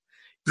wrestle."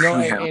 You know,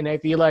 Yeah. and I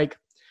feel like,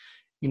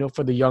 you know,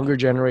 for the younger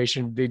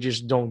generation, they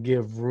just don't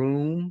give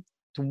room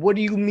to what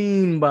do you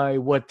mean by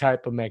what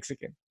type of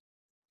Mexican?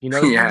 You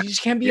know, Yeah. you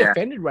just can't be Yeah.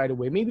 offended right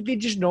away. Maybe they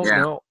just don't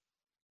Yeah. know.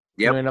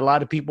 You know, Yep. and a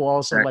lot of people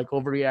also Right. like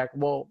overreact.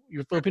 Well,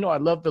 you're Filipino. I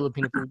love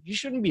Filipino food. You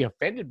shouldn't be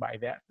offended by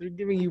that. They're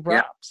giving you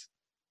Yep. props.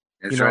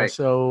 You That's know, right.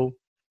 so,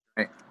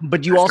 Right.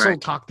 but you That's also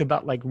right. talked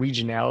about like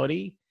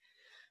regionality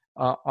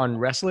on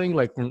wrestling,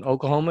 like from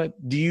Oklahoma.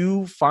 Do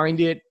you find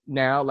it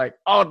now like,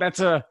 oh, that's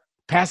a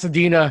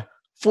Pasadena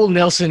full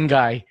Nelson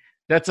guy.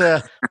 That's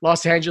a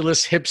Los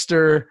Angeles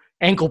hipster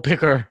ankle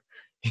picker.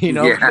 You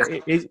know, Yeah.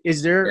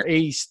 is there Yeah.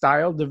 a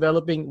style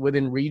developing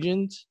within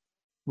regions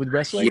with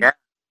wrestling? Yeah.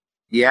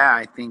 Yeah.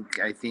 I think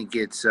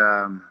it's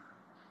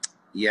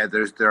yeah,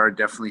 there are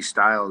definitely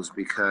styles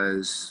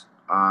because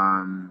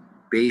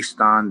based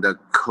on the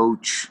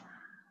coach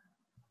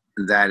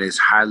that is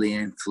highly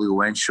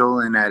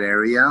influential in that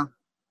area,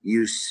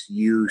 you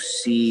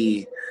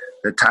see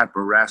the type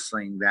of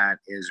wrestling that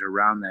is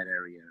around that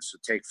area. So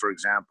take for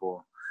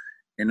example,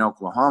 in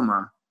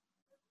Oklahoma,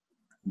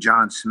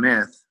 John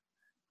Smith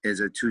is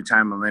a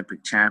two-time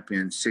Olympic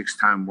champion,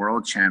 six-time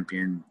world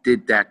champion,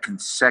 did that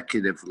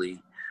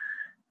consecutively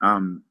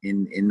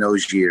in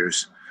those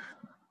years.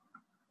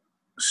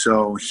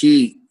 So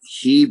he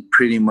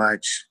pretty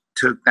much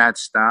took that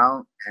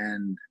style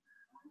and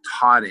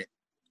taught it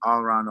all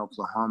around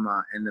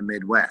Oklahoma and the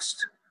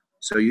Midwest.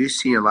 So you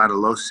see a lot of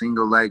low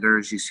single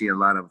leggers, you see a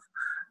lot of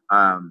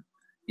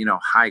you know,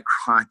 high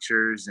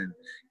crotchers, and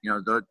you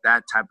know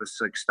that type of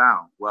slick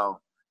style.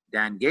 Well,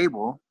 Dan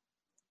Gable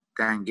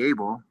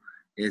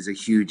is a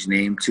huge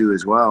name too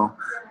as well.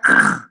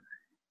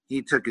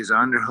 he took his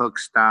underhook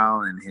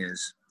style and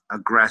his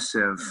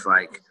aggressive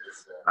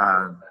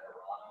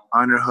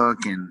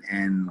underhook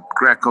and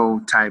Greco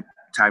type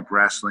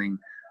wrestling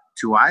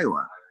to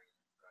Iowa.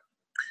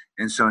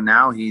 And so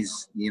now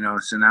he's,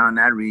 so now in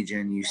that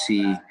region you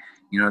see,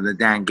 the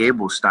Dan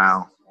Gable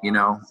style,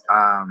 and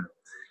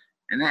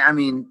I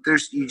mean,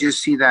 you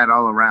just see that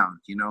all around,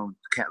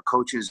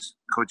 coaches,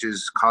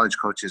 college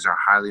coaches are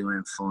highly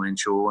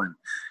influential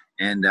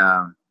and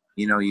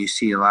you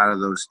see a lot of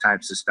those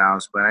types of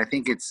styles, but I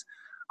think it's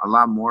a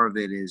lot more of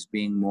it is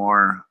being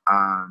more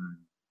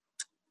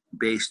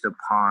based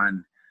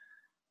upon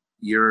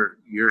your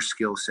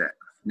skill set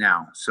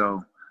now.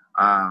 So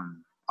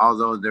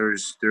although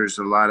there's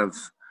a lot of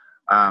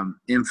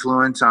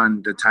influence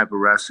on the type of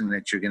wrestling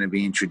that you're going to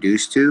be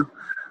introduced to,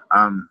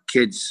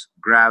 kids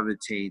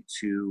gravitate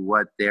to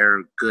what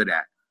they're good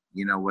at,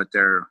 what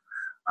their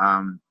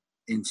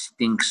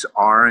instincts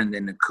are, and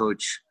then the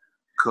coach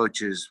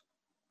is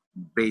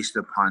based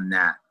upon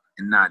that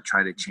and not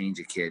try to change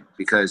a kid,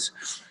 because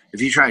if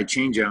you try to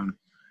change them,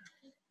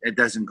 it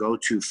doesn't go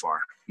too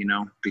far,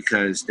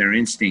 because their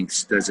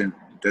instincts doesn't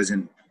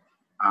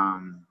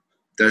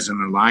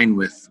align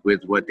with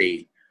what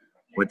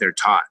they're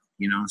taught,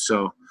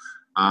 so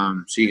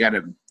you got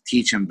to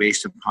teach them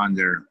based upon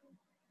their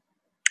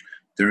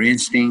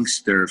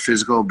instincts, their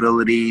physical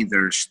ability,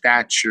 their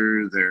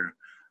stature, their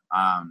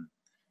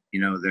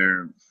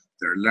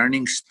their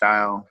learning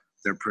style,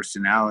 their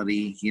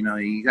personality.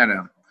 You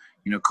gotta,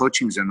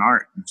 coaching's an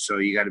art, and so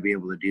you got to be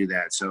able to do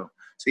that. So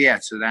to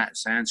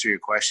answer your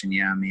question,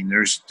 yeah, I mean,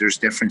 there's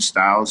different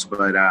styles,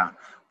 but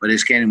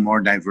it's getting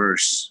more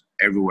diverse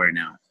everywhere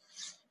now.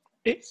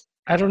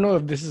 I don't know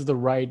if this is the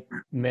right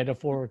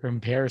metaphor or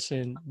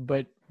comparison,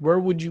 but where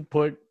would you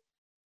put,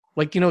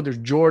 there's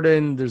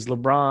Jordan, there's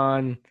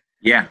LeBron.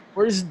 Yeah.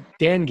 Where's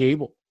Dan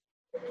Gable?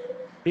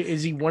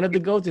 Is he one of the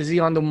GOATs? Is he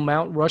on the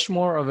Mount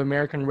Rushmore of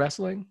American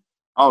wrestling?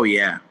 Oh,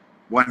 yeah,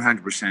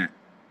 100%.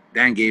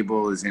 Dan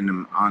Gable is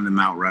on the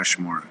Mount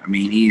Rushmore. I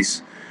mean,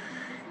 he's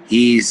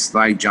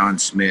like John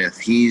Smith.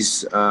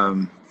 He's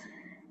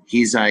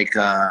like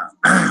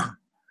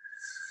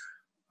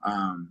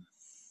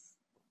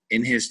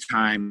in his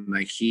time,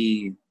 like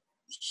he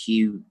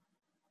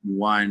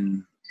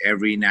won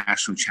every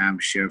national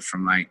championship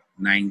from like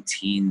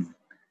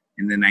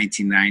in the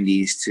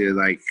 1990s to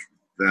like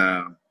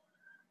the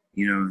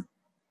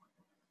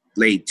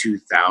late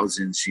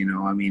 2000s.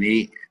 I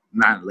mean,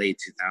 not late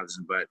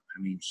 2000s, but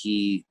I mean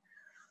he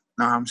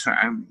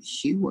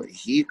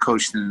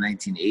coached in the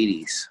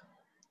 1980s.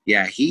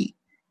 Yeah,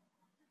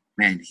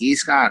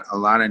 he's got a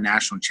lot of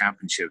national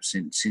championships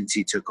since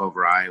he took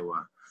over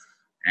Iowa,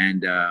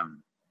 and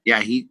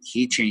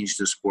he changed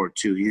the sport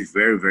too. He's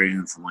very, very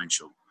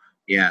influential.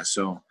 Yeah,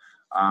 so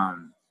I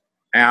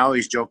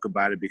always joke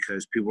about it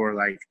because people are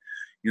like,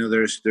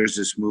 there's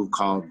this move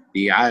called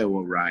the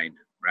Iowa Ride,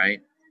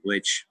 right?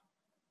 Which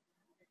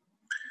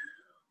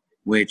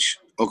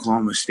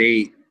Oklahoma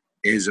State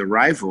is a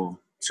rival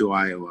to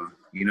Iowa,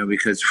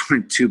 because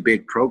we're two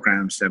big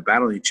programs that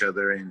battle each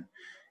other,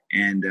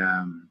 and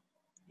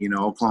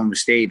Oklahoma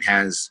State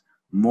has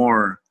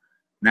more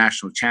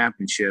national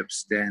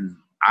championships than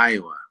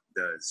Iowa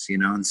does,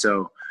 and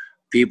so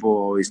people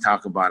always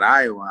talk about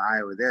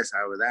Iowa this,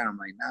 Iowa that. I'm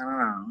like,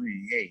 no.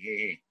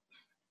 Hey,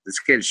 let's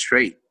get it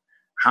straight.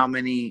 How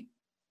many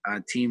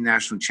team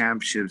national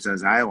championships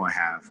does Iowa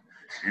have?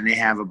 And they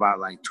have about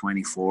like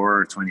 24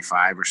 or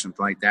 25 or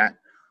something like that.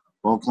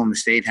 Oklahoma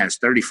State has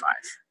 35,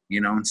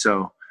 and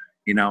so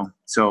I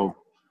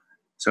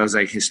was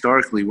like,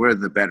 historically, we're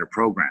the better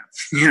program,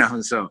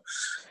 so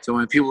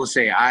when people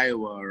say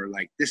Iowa or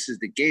like, this is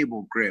the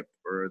Gable grip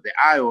or the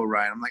Iowa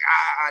Ride, I'm like,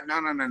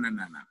 no.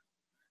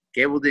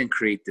 Gable didn't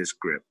create this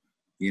grip,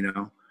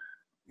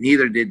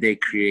 neither did they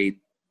create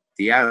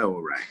the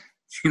Iowa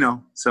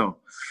Ride, so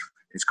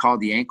it's called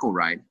the ankle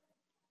ride,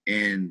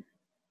 and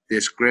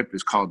this grip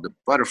is called the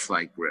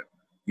butterfly grip,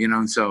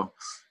 and so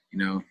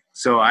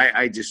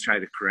I just try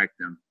to correct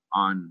them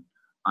on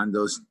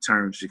those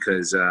terms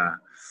because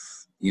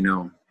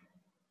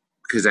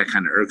because that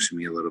kind of irks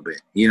me a little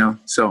bit,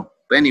 so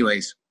but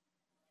anyways,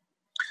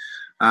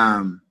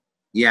 Dan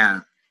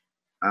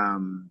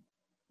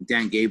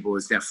Gable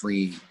is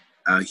definitely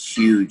a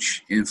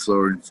huge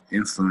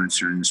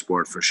influencer in the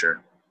sport for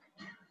sure.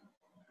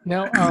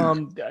 Now,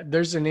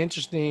 there's an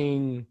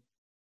interesting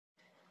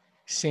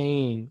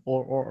saying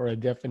or a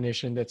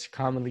definition that's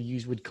commonly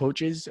used with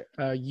coaches.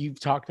 You've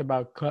talked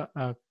about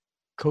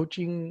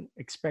coaching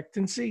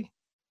expectancy.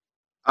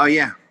 Oh,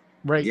 yeah.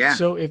 Right. Yeah.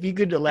 So if you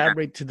could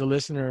elaborate to the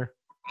listener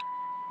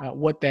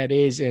what that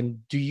is, and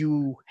do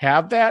you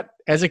have that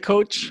as a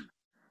coach?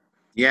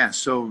 Yeah.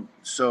 So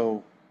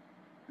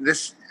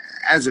this,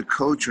 as a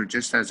coach or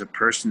just as a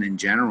person in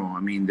general, I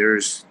mean,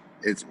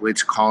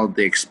 it's called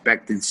the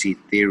expectancy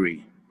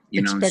theory.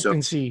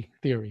 Expectancy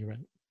theory, right?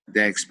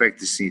 The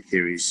expectancy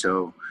theory.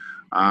 So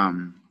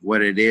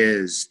what it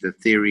is, the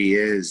theory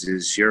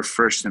is your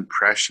first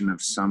impression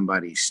of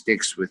somebody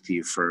sticks with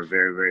you for a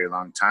very, very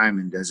long time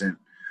and doesn't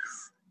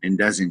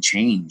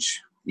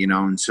change, you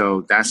know, and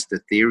so that's the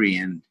theory.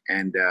 And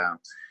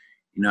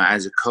you know,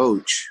 as a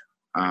coach,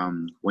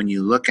 when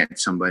you look at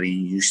somebody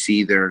and you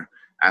see their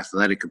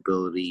athletic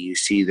ability, you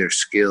see their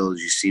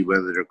skills, you see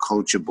whether they're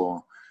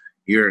coachable,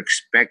 you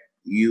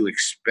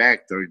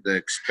expect, or the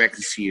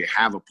expectancy you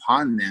have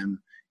upon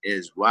them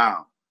is,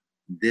 wow,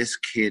 this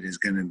kid is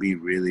going to be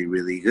really,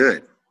 really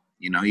good.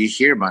 You know, you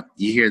hear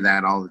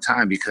that all the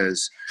time,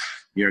 because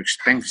your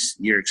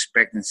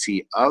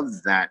expectancy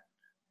of that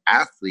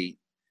athlete,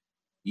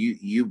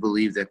 you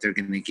believe that they're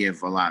going to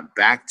give a lot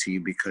back to you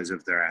because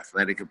of their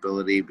athletic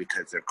ability,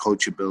 because of their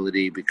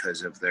coachability,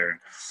 because of their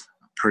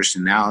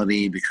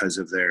personality, because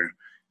of their,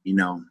 you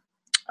know,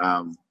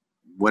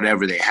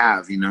 whatever they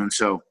have, you know. And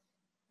so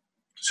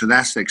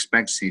that's the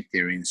expectancy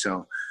theory. And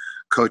so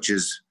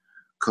coaches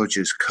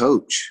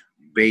coach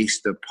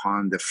based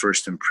upon the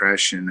first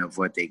impression of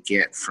what they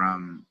get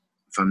from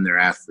their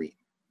athlete,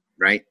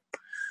 right?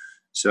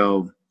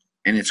 So,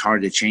 and it's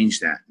hard to change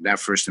that. That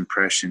first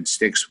impression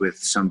sticks with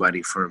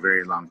somebody for a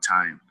very long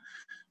time.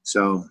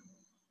 So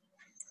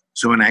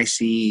when I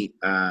see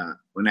a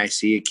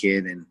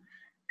kid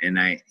and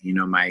I, you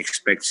know, my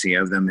expectancy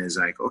of them is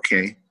like,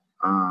 okay,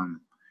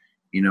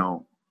 you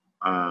know,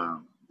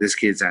 this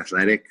kid's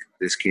athletic.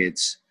 This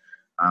kid's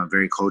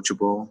very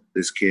coachable.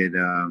 This kid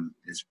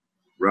is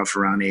rough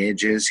around the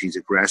edges. He's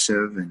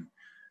aggressive, and,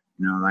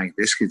 you know, like,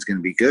 this kid's going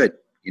to be good,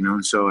 you know.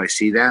 And so I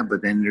see that.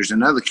 But then there's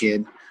another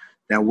kid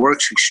that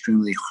works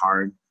extremely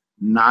hard,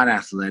 not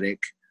athletic,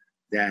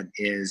 that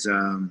is,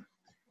 you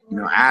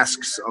know,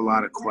 asks a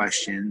lot of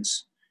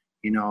questions.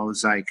 You know,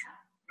 it's like,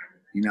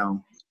 you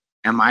know,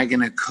 am I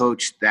going to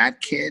coach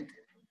that kid?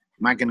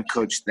 Am I going to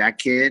coach that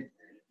kid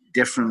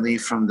differently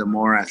from the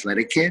more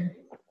athletic kid?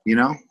 You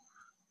know?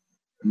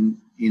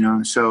 You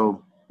know,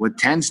 so what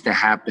tends to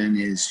happen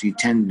is you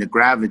tend to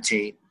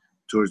gravitate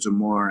towards a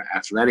more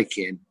athletic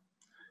kid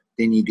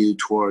than you do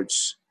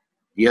towards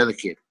the other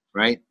kid,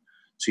 right?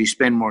 So you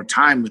spend more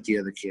time with the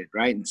other kid,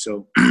 right? And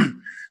so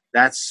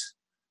that's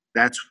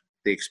the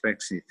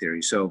expectancy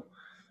theory. So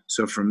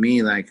for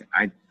me, like,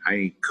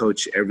 I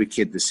coach every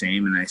kid the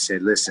same, and I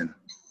said, listen,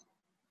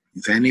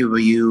 if any of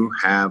you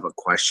have a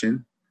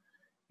question,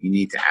 you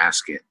need to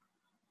ask it.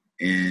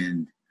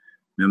 And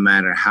no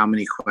matter how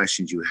many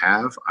questions you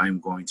have, I'm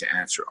going to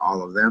answer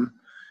all of them.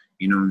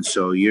 You know, and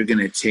so you're going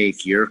to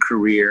take your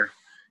career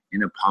in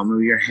the palm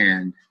of your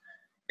hand,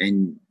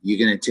 and you're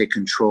going to take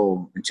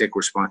control and take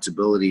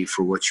responsibility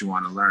for what you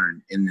want to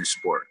learn in this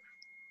sport.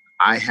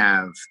 I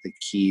have the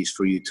keys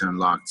for you to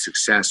unlock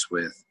success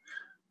with,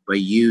 but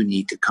you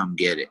need to come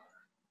get it,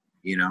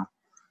 you know?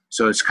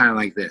 So it's kind of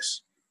like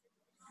this.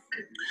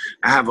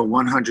 I have a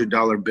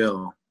 $100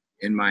 bill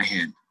in my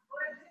hand.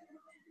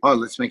 Oh,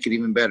 let's make it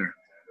even better.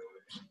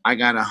 I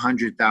got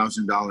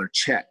 $100,000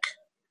 check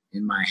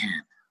in my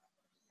hand.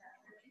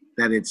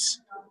 That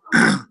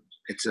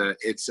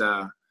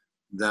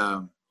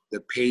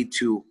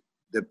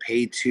the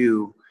pay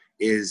to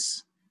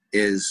is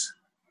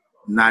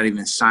not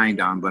even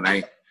signed on, but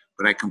I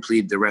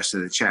completed the rest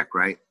of the check,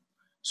 right?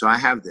 So I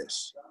have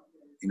this,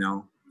 you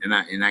know,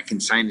 and I can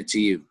sign it to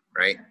you,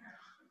 right?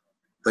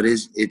 But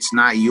it's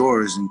not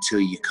yours until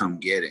you come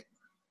get it,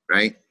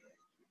 right?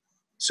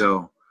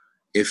 So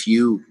if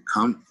you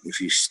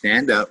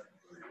stand up,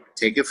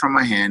 take it from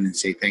my hand and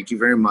say, thank you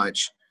very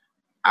much,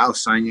 I'll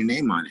sign your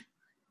name on it,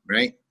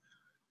 right?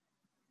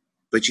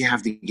 But you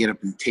have to get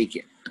up and take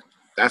it.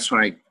 That's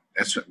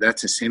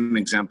the same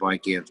example I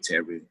give to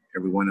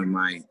every one of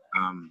my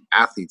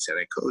athletes that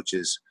I coach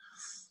is,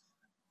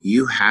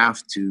 you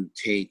have to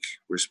take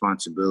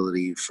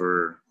responsibility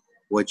for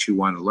what you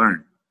want to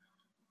learn.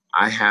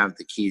 I have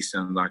the keys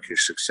to unlock your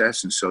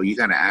success. And so you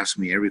got to ask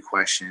me every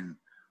question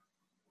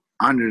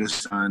under the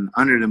sun,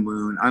 under the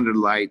moon, under the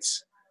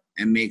lights,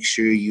 and make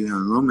sure you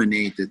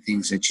illuminate the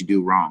things that you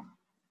do wrong.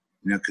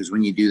 You know, because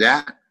when you do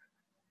that,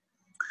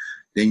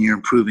 then you're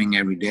improving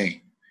every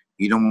day.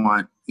 You don't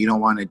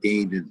want a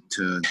day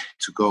to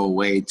go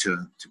away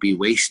to be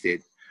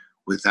wasted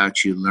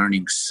without you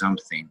learning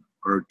something,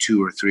 or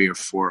 2 or 3 or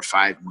 4 or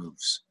 5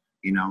 moves,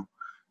 you know?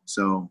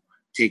 So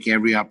take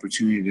every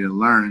opportunity to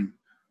learn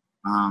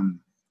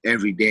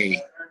every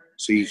day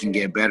so you can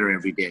get better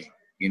every day,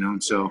 you know?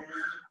 And so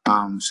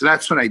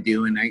that's what I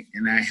do. And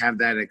I have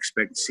that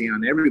expectancy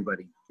on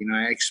everybody. You know,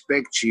 I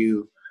expect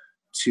you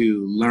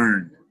to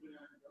learn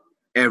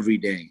every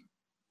day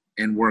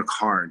and work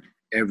hard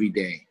every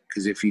day.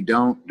 Because if you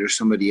don't, there's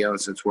somebody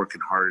else that's working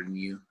harder than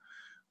you.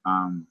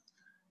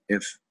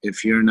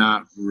 If you're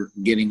not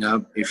getting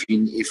up,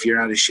 if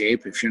you're out of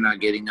shape, if you're not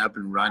getting up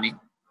and running,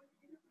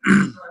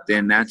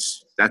 then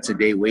that's a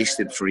day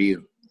wasted for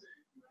you.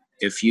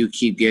 If you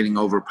keep getting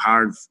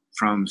overpowered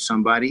from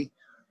somebody,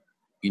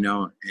 you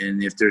know,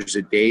 and if there's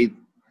a day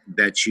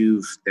that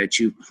you've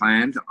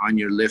planned on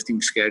your lifting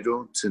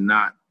schedule to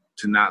not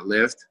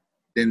lift,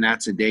 then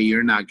that's a day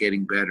you're not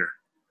getting better,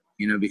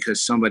 you know,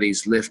 because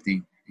somebody's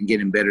lifting and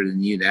getting better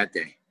than you that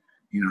day,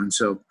 you know. And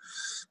so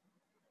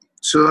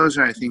those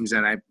are things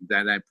that I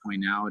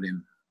point out.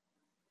 And,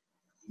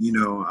 you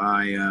know,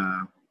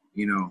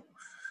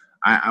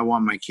 I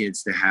want my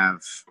kids to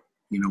have,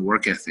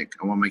 work ethic.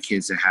 I want my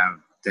kids to have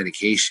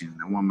dedication.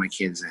 I want my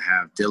kids to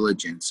have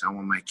diligence. I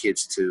want my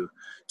kids to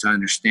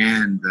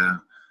understand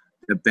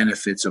the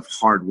benefits of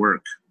hard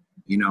work.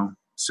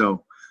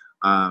 So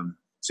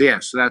so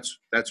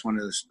that's one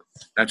of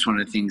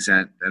the things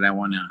that I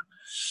want to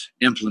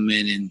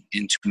implement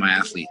into my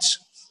athletes.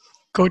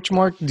 Coach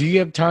Mark, do you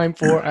have time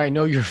for? I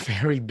know you're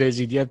very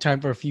busy. Do you have time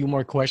for a few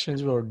more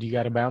questions, or do you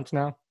got to bounce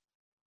now?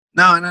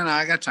 No,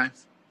 I got time.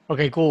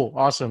 Okay, cool,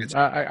 awesome.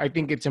 I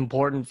think it's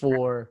important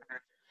for.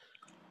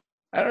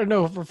 I don't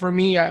know. For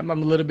me, I'm a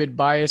little bit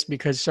biased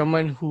because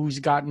someone who's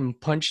gotten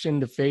punched in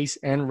the face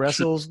and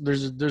wrestles,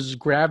 there's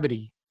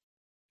gravity,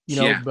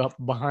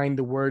 behind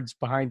the words,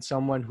 behind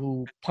someone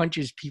who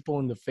punches people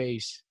in the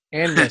face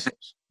and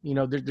wrestles.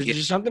 There's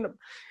just something.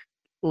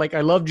 Like,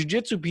 I love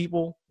jiu-jitsu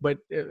people, but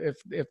if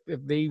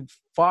they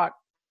fought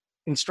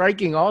in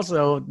striking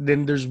also,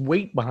 then there's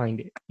weight behind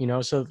it.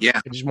 So yeah,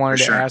 I just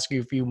wanted to ask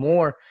you a few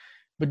more.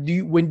 But do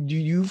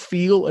you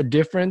feel a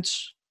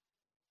difference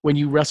when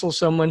you wrestle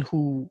someone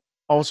who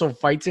also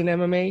fights in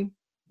MMA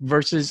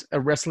versus a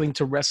wrestling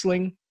to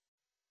wrestling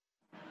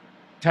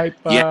type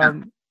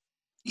sparring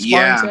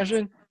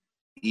session?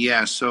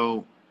 Yeah.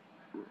 So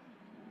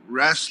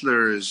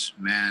wrestlers,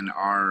 man,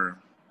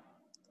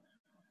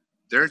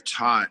 they're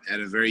taught at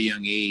a very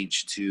young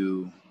age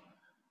to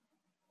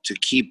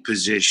keep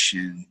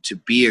position, to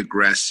be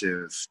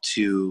aggressive,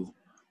 to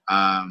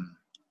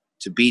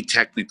be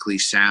technically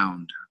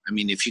sound. I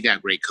mean, if you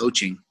got great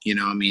coaching,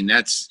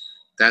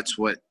 that's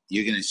what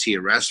you're going to see a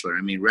wrestler.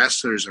 I mean,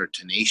 wrestlers are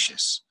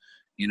tenacious,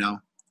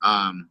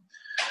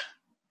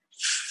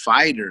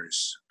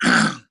 fighters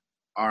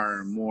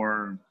are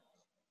more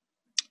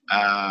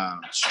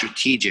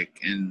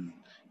strategic and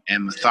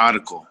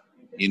methodical,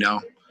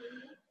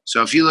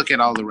 So if you look at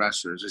all the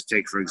wrestlers, let's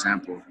take, for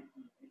example,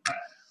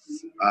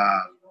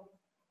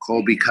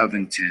 Colby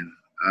Covington,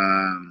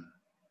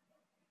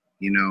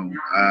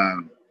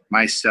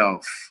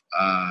 myself,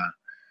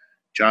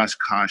 Josh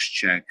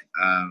Koscheck.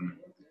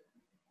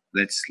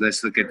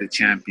 Let's look at the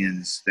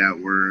champions that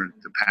were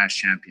the past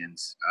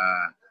champions.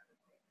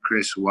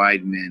 Chris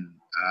Weidman.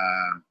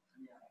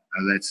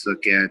 Let's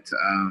look at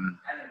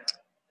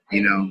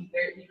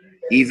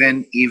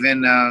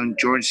even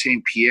George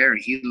St. Pierre.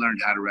 He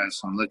learned how to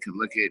wrestle. And look at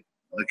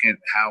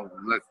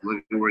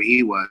where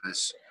he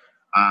was.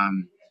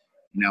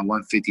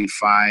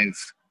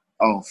 155.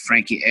 Oh,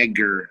 Frankie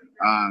Edgar.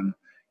 And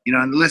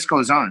the list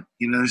goes on.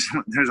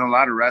 There's a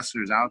lot of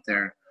wrestlers out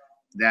there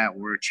that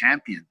were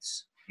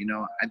champions.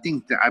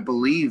 I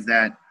believe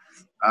that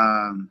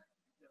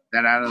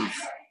that out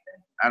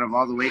of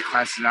all the weight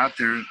classes out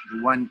there,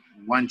 the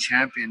one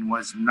champion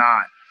was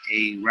not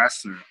a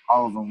wrestler.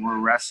 All of them were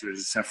wrestlers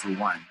except for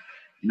one.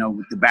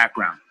 With the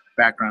background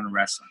of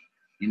wrestling.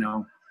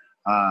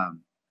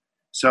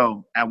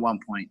 So at one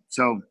point,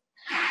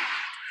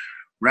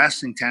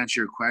 wrestling, to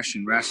answer your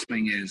question,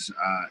 wrestling is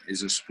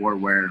a sport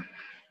where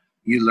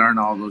you learn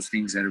all those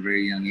things at a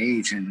very young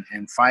age. And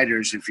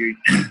fighters, if you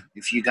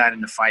got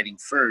into fighting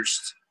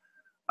first,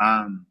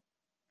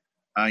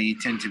 you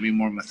tend to be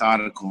more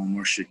methodical and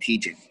more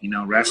strategic.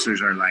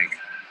 Wrestlers are like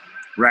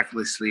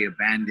recklessly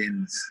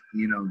abandons,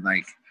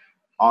 like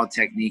all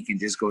technique and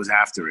just goes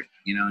after it,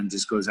 and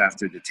just goes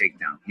after the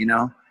takedown,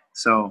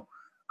 So,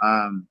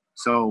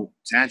 so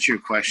to answer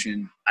your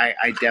question,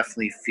 I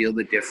definitely feel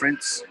the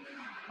difference.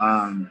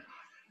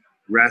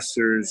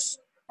 Wrestlers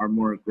are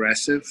more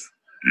aggressive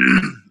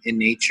in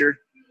nature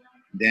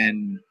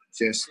than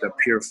just a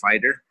pure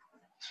fighter.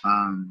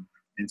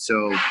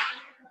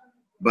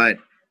 But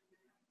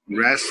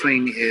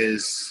wrestling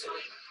is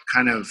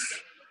kind of,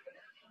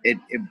 it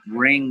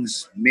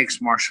brings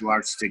mixed martial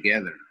arts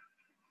together.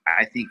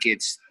 I think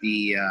it's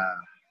the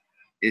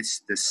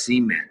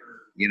cement,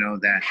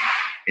 that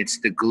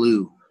it's the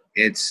glue.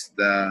 It's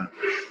that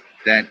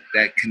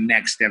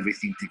connects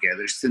everything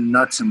together. It's the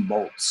nuts and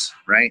bolts,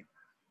 right?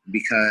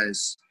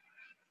 Because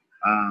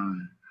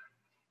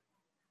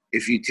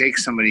if you take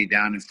somebody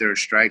down, if they're a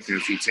striker,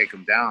 if you take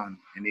them down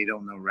and they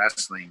don't know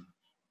wrestling,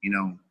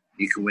 you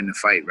can win the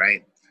fight,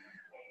 right?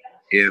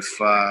 If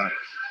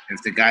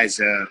the guy's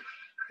a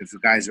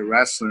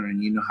wrestler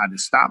and you know how to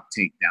stop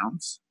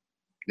takedowns,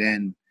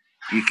 then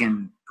you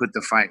can put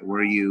the fight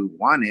where you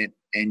want it,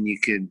 and you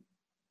can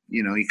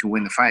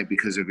win the fight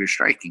because of your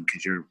striking,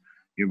 because you're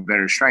a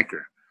better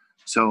striker.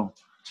 So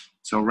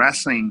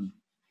wrestling,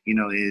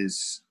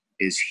 is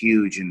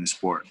huge in the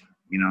sport,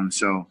 and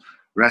so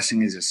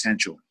wrestling is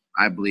essential.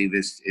 I believe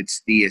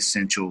it's the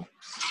essential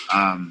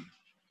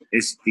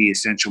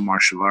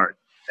martial art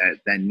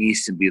that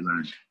needs to be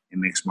learned in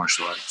mixed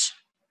martial arts.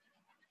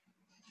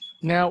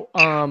 Now,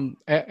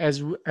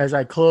 as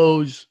I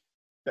close,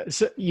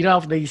 so,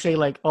 they say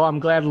like, oh, I'm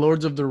glad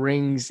Lords of the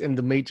Rings and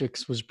The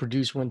Matrix was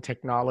produced when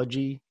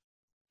technology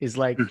is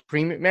like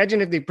premium. Imagine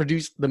if they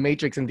produced The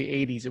Matrix in the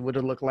 80s, it would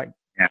have looked like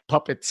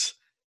puppets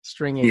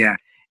stringing. Yeah.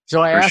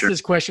 So I asked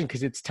this question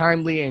because it's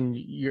timely and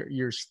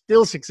you're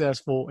still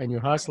successful and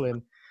you're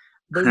hustling.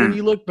 But when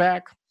you look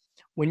back,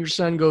 when your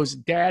son goes,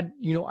 Dad,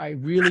 I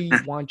really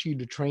want you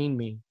to train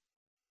me,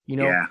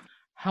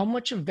 how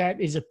much of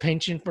that is a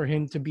penchant for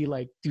him to be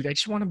like, dude, I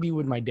just want to be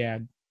with my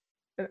dad.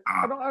 Uh,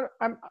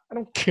 I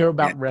don't care yeah,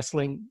 about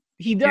wrestling.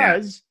 He yeah,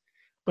 does,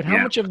 but how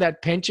yeah, much of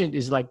that penchant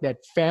is like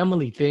that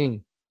family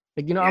thing?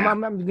 Like, you know, yeah,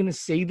 I'm gonna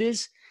say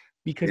this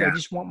because I yeah.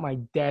 just want my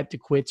dad to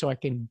quit so I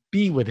can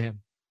be with him.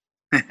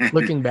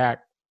 Looking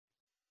back,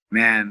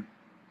 Man,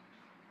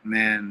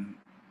 man,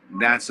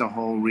 that's the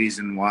whole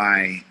reason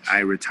why I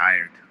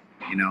retired.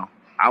 You know,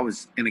 I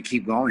was gonna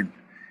keep going.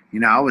 You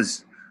know, I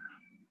was,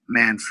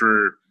 man,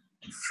 for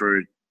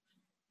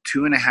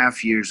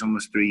 2.5 years,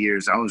 almost 3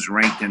 years, I was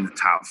ranked in the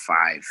top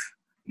five,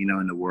 you know,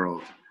 in the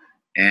world.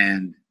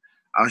 And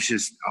I was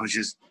just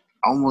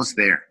almost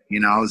there. You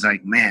know, I was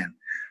like, man.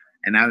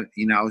 And I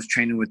was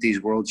training with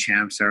these world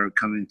champs that were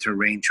coming to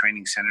Rain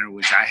Training Center,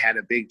 which I had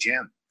a big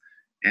gym,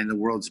 and the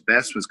world's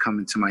best was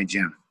coming to my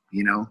gym,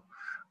 you know,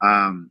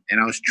 and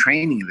I was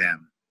training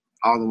them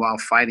all the while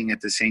fighting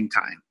at the same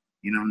time,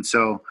 you know. And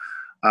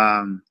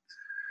um,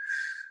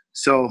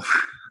 so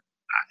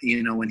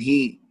you know, when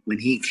he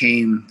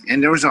came,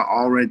 and there was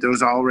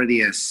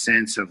already a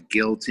sense of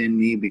guilt in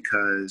me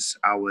because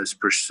I was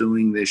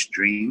pursuing this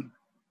dream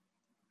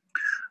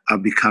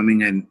of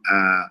becoming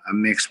a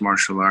mixed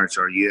martial arts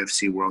or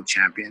UFC world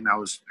champion. I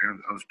was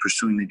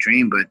pursuing the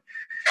dream, but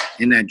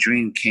in that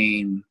dream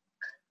came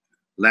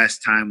less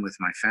time with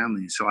my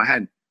family. So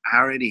I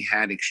already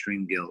had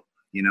extreme guilt,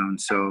 you know.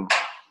 And so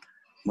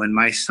when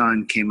my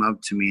son came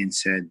up to me and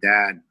said,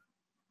 "Dad,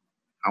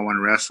 I want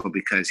to wrestle,"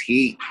 because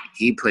he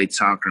played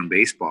soccer and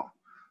baseball.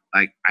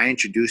 Like, I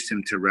introduced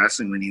him to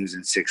wrestling when he was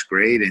in 6th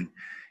grade, and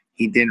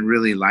he didn't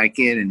really like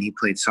it. And he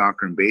played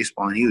soccer and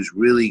baseball, and he was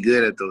really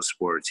good at those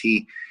sports.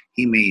 He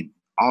made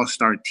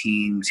all-star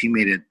teams. He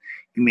made a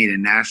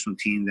national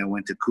team that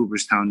went to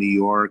Cooperstown, New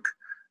York.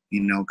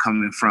 You know,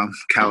 coming from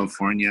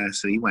California,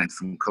 so he went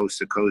from coast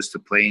to coast to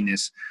play in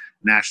this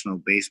national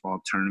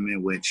baseball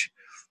tournament, which,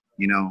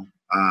 you know,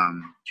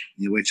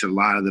 in which a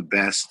lot of the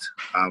best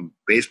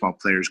baseball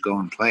players go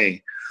and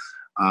play.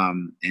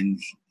 And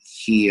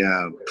he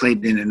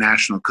played in the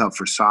National Cup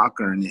for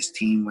soccer, and his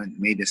team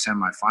made the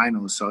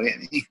semifinals. So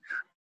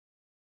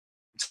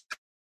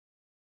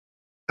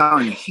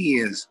he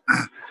is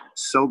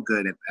so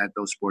good at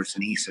those sports.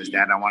 And he says,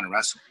 "Dad, I want to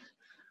wrestle.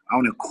 I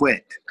want to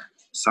quit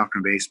soccer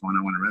and baseball, and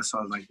I want to wrestle."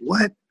 I was like,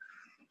 "What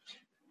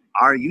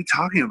are you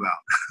talking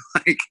about?"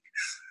 Like,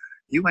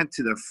 you went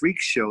to the freak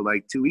show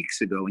like 2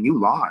 weeks ago and you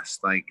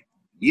lost. Like,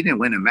 you didn't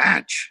win a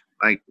match.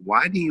 Like,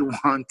 why do you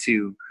want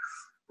to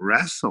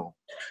wrestle?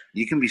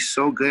 You can be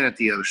so good at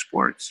the other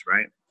sports,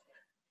 right?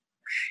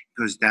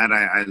 Because Dad,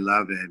 I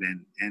love it.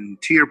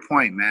 And to your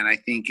point, man,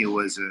 it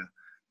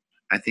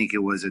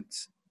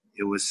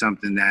was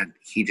something that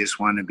he just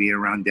wanted to be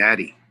around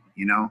Daddy,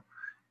 you know?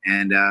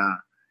 And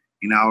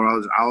you know,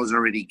 I was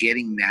already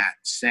getting that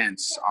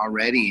sense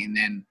already. And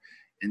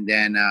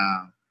then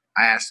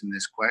I asked him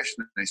this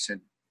question. I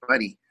said,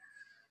 "Buddy,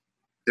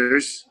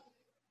 there's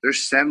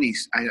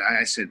 70s."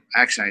 I said,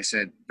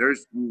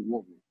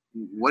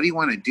 what do you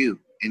want to do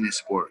in this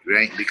sport,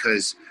 right?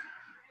 Because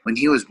when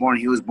he was born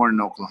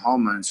in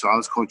Oklahoma, and so I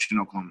was coaching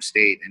Oklahoma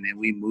State, and then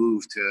we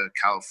moved to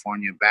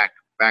California, back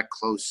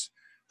close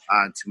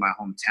to my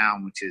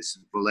hometown, which is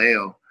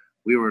Vallejo.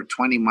 We were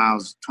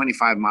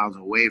 25 miles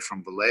away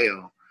from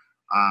Vallejo,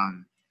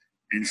 um,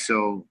 and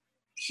so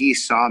he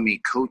saw me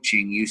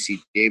coaching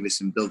UC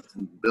Davis and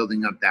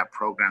building up that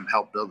program,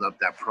 helped build up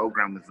that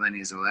program with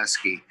Lenny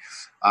Zaleski,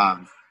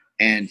 um,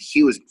 and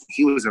he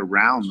was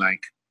around,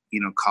 like,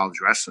 you know, college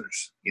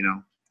wrestlers, you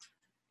know,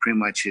 pretty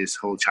much his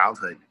whole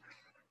childhood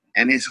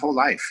and his whole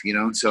life, you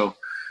know. So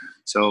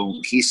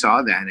he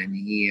saw that,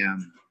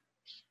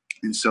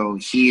 and so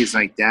he is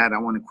like, "Dad, I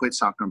want to quit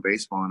soccer and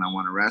baseball, and I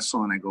want to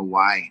wrestle." And I go,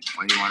 "Why?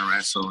 Why do you want to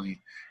wrestle?" And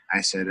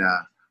I said,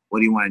 "What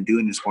do you want to do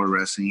in the sport of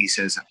wrestling?" He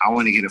says, "I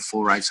want to get a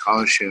full ride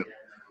scholarship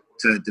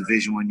to a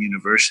Division I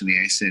university."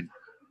 I said,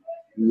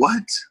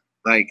 "What?"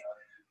 Like,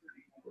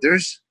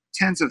 there's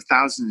tens of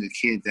thousands of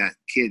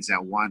kids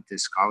that want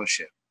this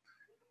scholarship,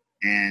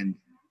 and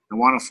they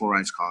want a full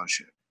ride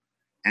scholarship.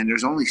 And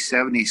there's only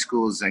 70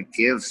 schools that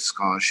give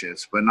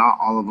scholarships, but not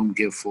all of them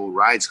give full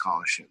ride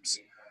scholarships.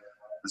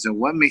 So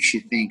what makes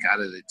you think, out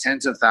of the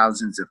tens of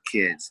thousands of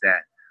kids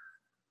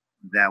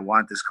that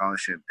want the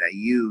scholarship, that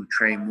you,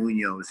 Trey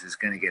Munoz, is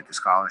going to get the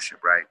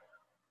scholarship, right?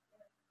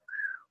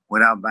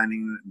 Without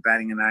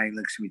batting an eye, he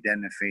looks me dead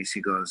in the face.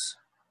 He goes,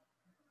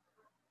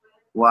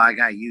 "Well, I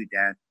got you,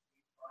 Dad."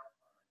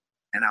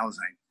 And I was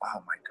like,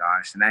 "Oh my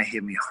gosh!" And that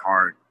hit me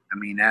hard. I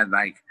mean, that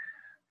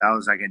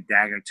was like a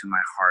dagger to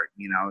my heart.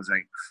 You know, I was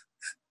like,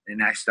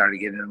 and I started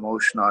getting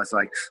emotional. I was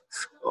like,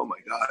 "Oh my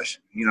gosh!"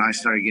 You know, I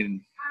started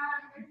getting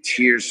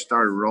tears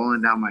started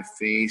rolling down my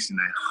face, and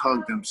I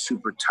hugged him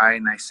super tight,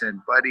 and I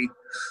said, "Buddy,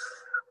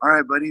 all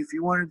right, buddy, if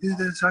you want to do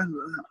this, I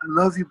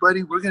love you,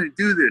 buddy. We're gonna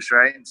do this,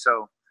 right?" And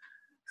so,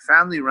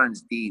 family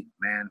runs deep,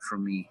 man. For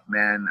me,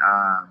 man,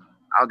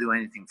 I'll do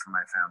anything for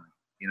my family,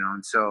 you know.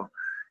 And so,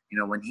 you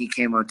know, when he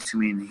came up to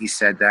me and he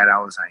said that, I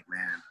was like,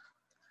 "Man,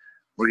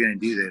 we're gonna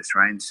do this,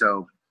 right?" And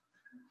so,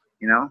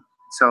 you know,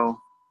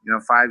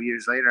 5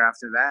 years later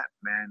after that,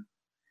 man,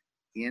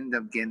 He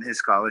ended up getting his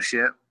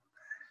scholarship,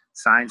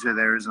 signs with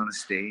Arizona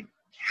State,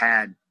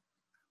 had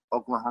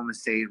Oklahoma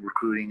State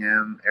recruiting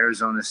him,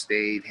 Arizona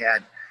State, he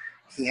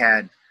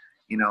had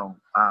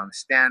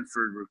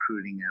Stanford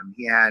recruiting him.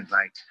 He had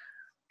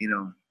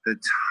the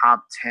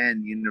top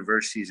 10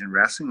 universities in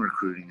wrestling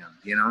recruiting him,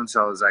 and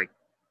so I was like,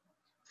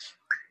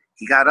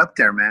 he got up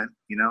there, man.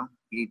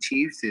 He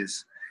achieved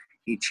his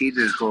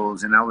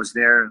goals, and I was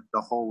there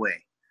the whole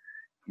way,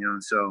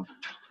 and so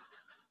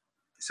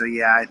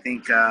yeah, I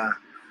think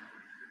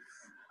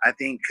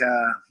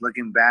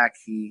looking back,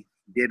 he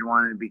did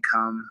want to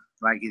become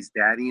like his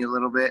daddy a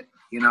little bit,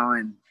 and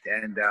I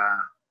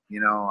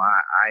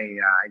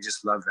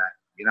just love that.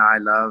 I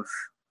love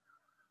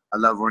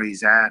where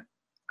he's at.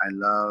 I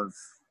love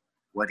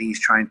what he's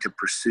trying to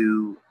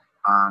pursue.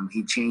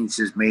 He changed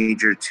his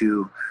major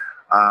to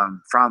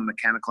from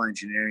mechanical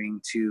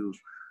engineering to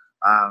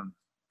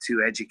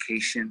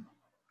education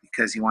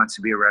because he wants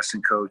to be a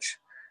wrestling coach.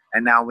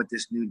 And now with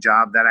this new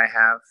job that I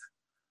have,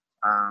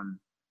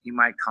 he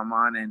might come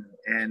on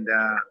and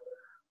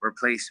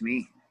replace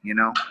me,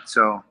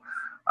 So,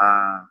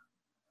 so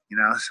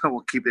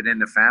we'll keep it in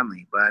the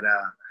family. But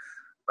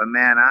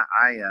man,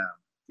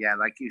 yeah,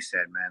 like you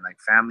said, man, like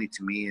family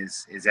to me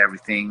is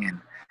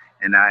everything.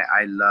 And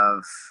I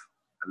love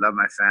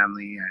my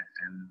family,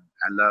 and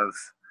I love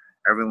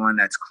everyone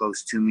that's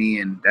close to me,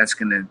 and that's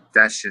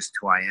just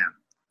who I am,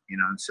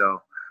 And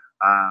so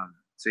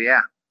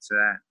yeah, so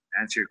that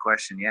answer your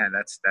question. Yeah,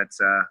 that's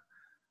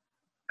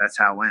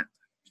how it went.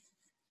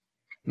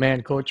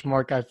 Man, Coach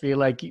Mark, I feel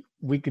like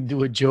we could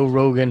do a Joe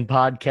Rogan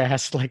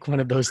podcast, like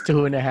one of those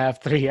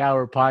 2.5, 3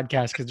 hour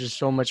podcasts, because there's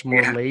so much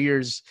more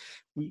layers.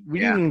 We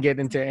didn't even get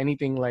into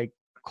anything like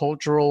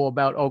cultural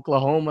about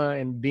Oklahoma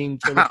and being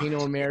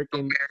Filipino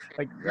American,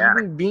 like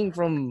even being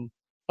from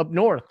up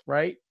north,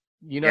 right?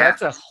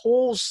 That's a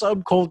whole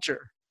subculture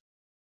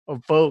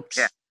of folks.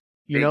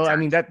 Yeah. I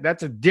mean,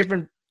 that's a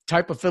different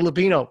type of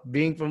Filipino,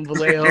 being from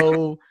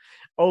Vallejo,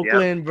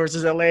 Oakland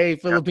versus LA.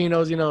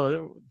 Filipinos,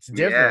 it's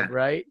different,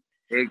 right?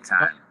 Big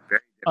time.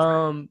 Very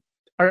different.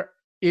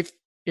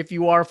 If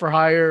you are for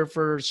hire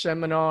for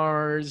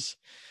seminars,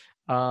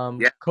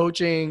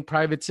 coaching,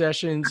 private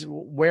sessions,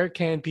 where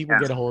can people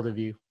get a hold of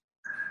you?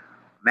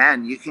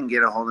 Man, you can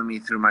get a hold of me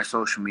through my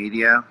social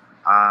media,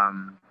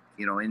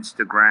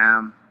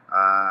 Instagram.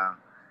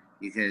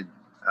 You could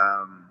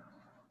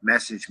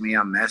message me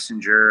on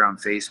Messenger, on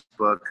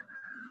Facebook.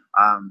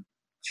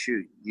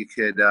 You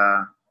could,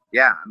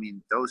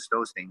 those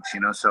things,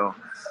 So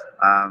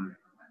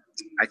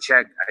I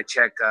check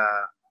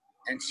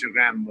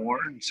Instagram more,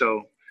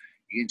 so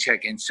you can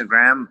check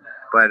Instagram,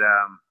 but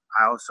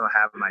I also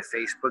have my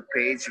Facebook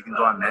page. You can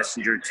go on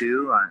Messenger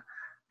too,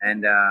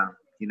 and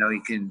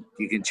you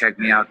can check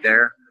me out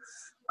there.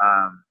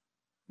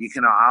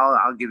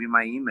 I'll give you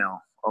my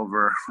email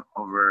over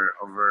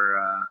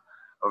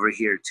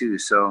here too.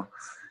 So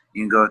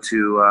you can go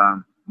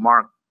to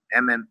Mark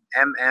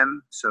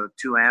so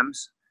 2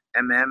 M's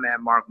at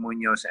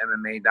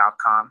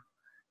markmunozmma.com.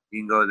 You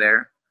can go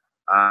there.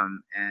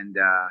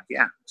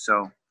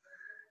 So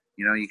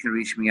you can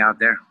reach me out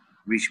there.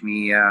 Reach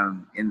me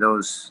in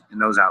those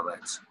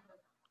outlets.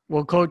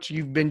 Well, Coach,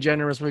 you've been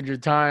generous with your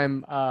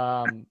time.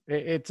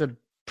 It's a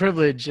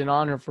privilege and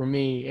honor for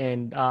me,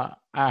 and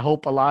I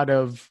hope a lot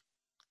of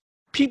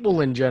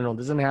people in general,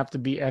 doesn't have to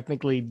be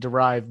ethnically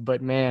derived,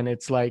 but man,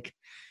 it's like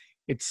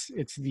it's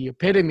the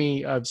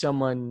epitome of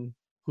someone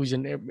who's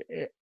an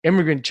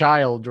immigrant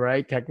child,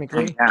 right?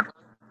 Technically,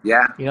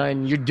 yeah.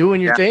 And you're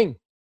doing your thing,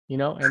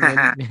 and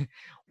then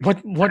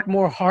what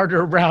more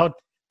harder route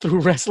through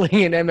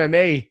wrestling and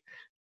MMA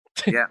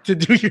to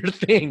do your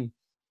thing.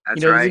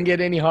 That's It doesn't get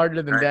any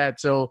harder than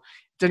that. So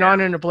it's an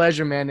honor and a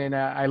pleasure, man. And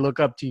I look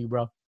up to you,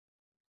 bro.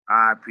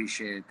 I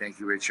appreciate it. Thank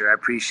you, Richard. I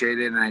appreciate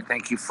it. And I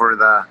thank you for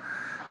the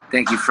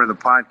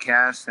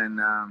podcast.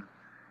 And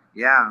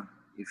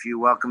if you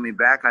welcome me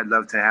back, I'd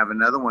love to have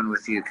another one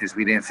with you because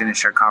we didn't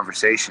finish our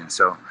conversation.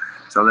 So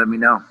let me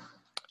know.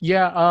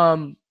 Yeah.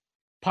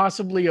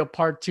 Possibly a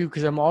part 2,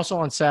 because I'm also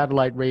on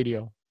satellite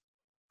radio.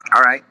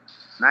 All right.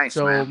 Nice.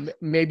 So man.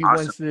 Maybe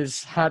once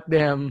this hot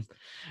damn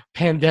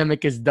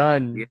pandemic is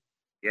done, we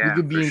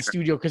could be in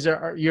studio, because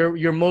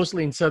you're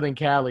mostly in Southern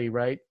Cali,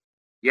 right?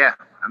 Yeah,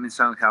 I'm in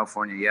Southern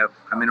California. Yep,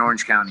 I'm in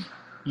Orange County.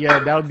 Yeah,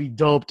 that would be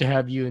dope to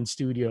have you in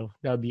studio.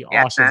 That would be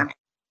awesome. Man.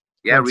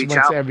 Yeah, once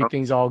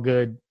everything's all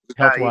good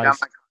health-wise.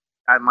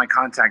 I have my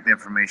contact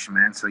information,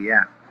 man. So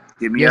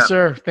give me up. Yes,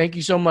 sir. Thank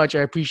you so much. I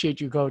appreciate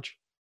you, Coach.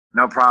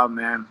 No problem,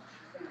 man.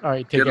 All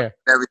right, take care.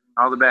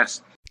 All the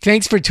best.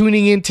 Thanks for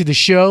tuning in to the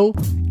show,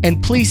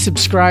 and please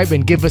subscribe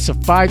and give us a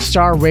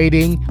 5-star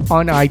rating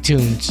on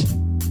iTunes.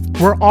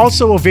 We're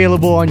also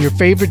available on your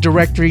favorite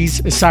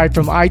directories aside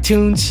from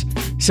iTunes,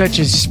 such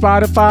as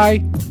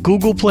Spotify,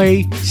 Google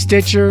Play,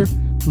 Stitcher,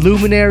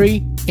 Luminary,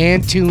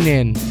 and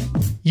TuneIn.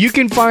 You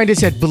can find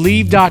us at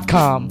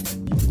Bleav.com.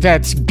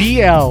 That's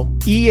BLEAVE.com.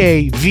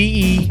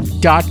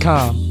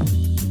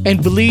 And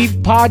Bleav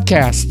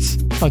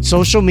Podcasts on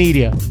social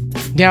media.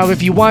 Now,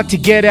 if you want to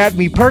get at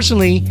me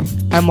personally,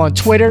 I'm on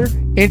Twitter,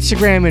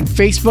 Instagram, and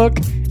Facebook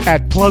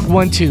at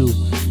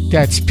Plug12.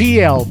 That's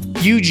PLUGONETWO.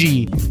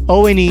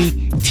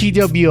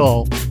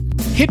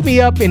 Hit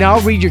me up and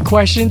I'll read your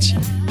questions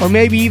or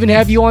maybe even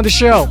have you on the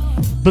show.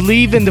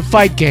 Believe in the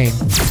fight game.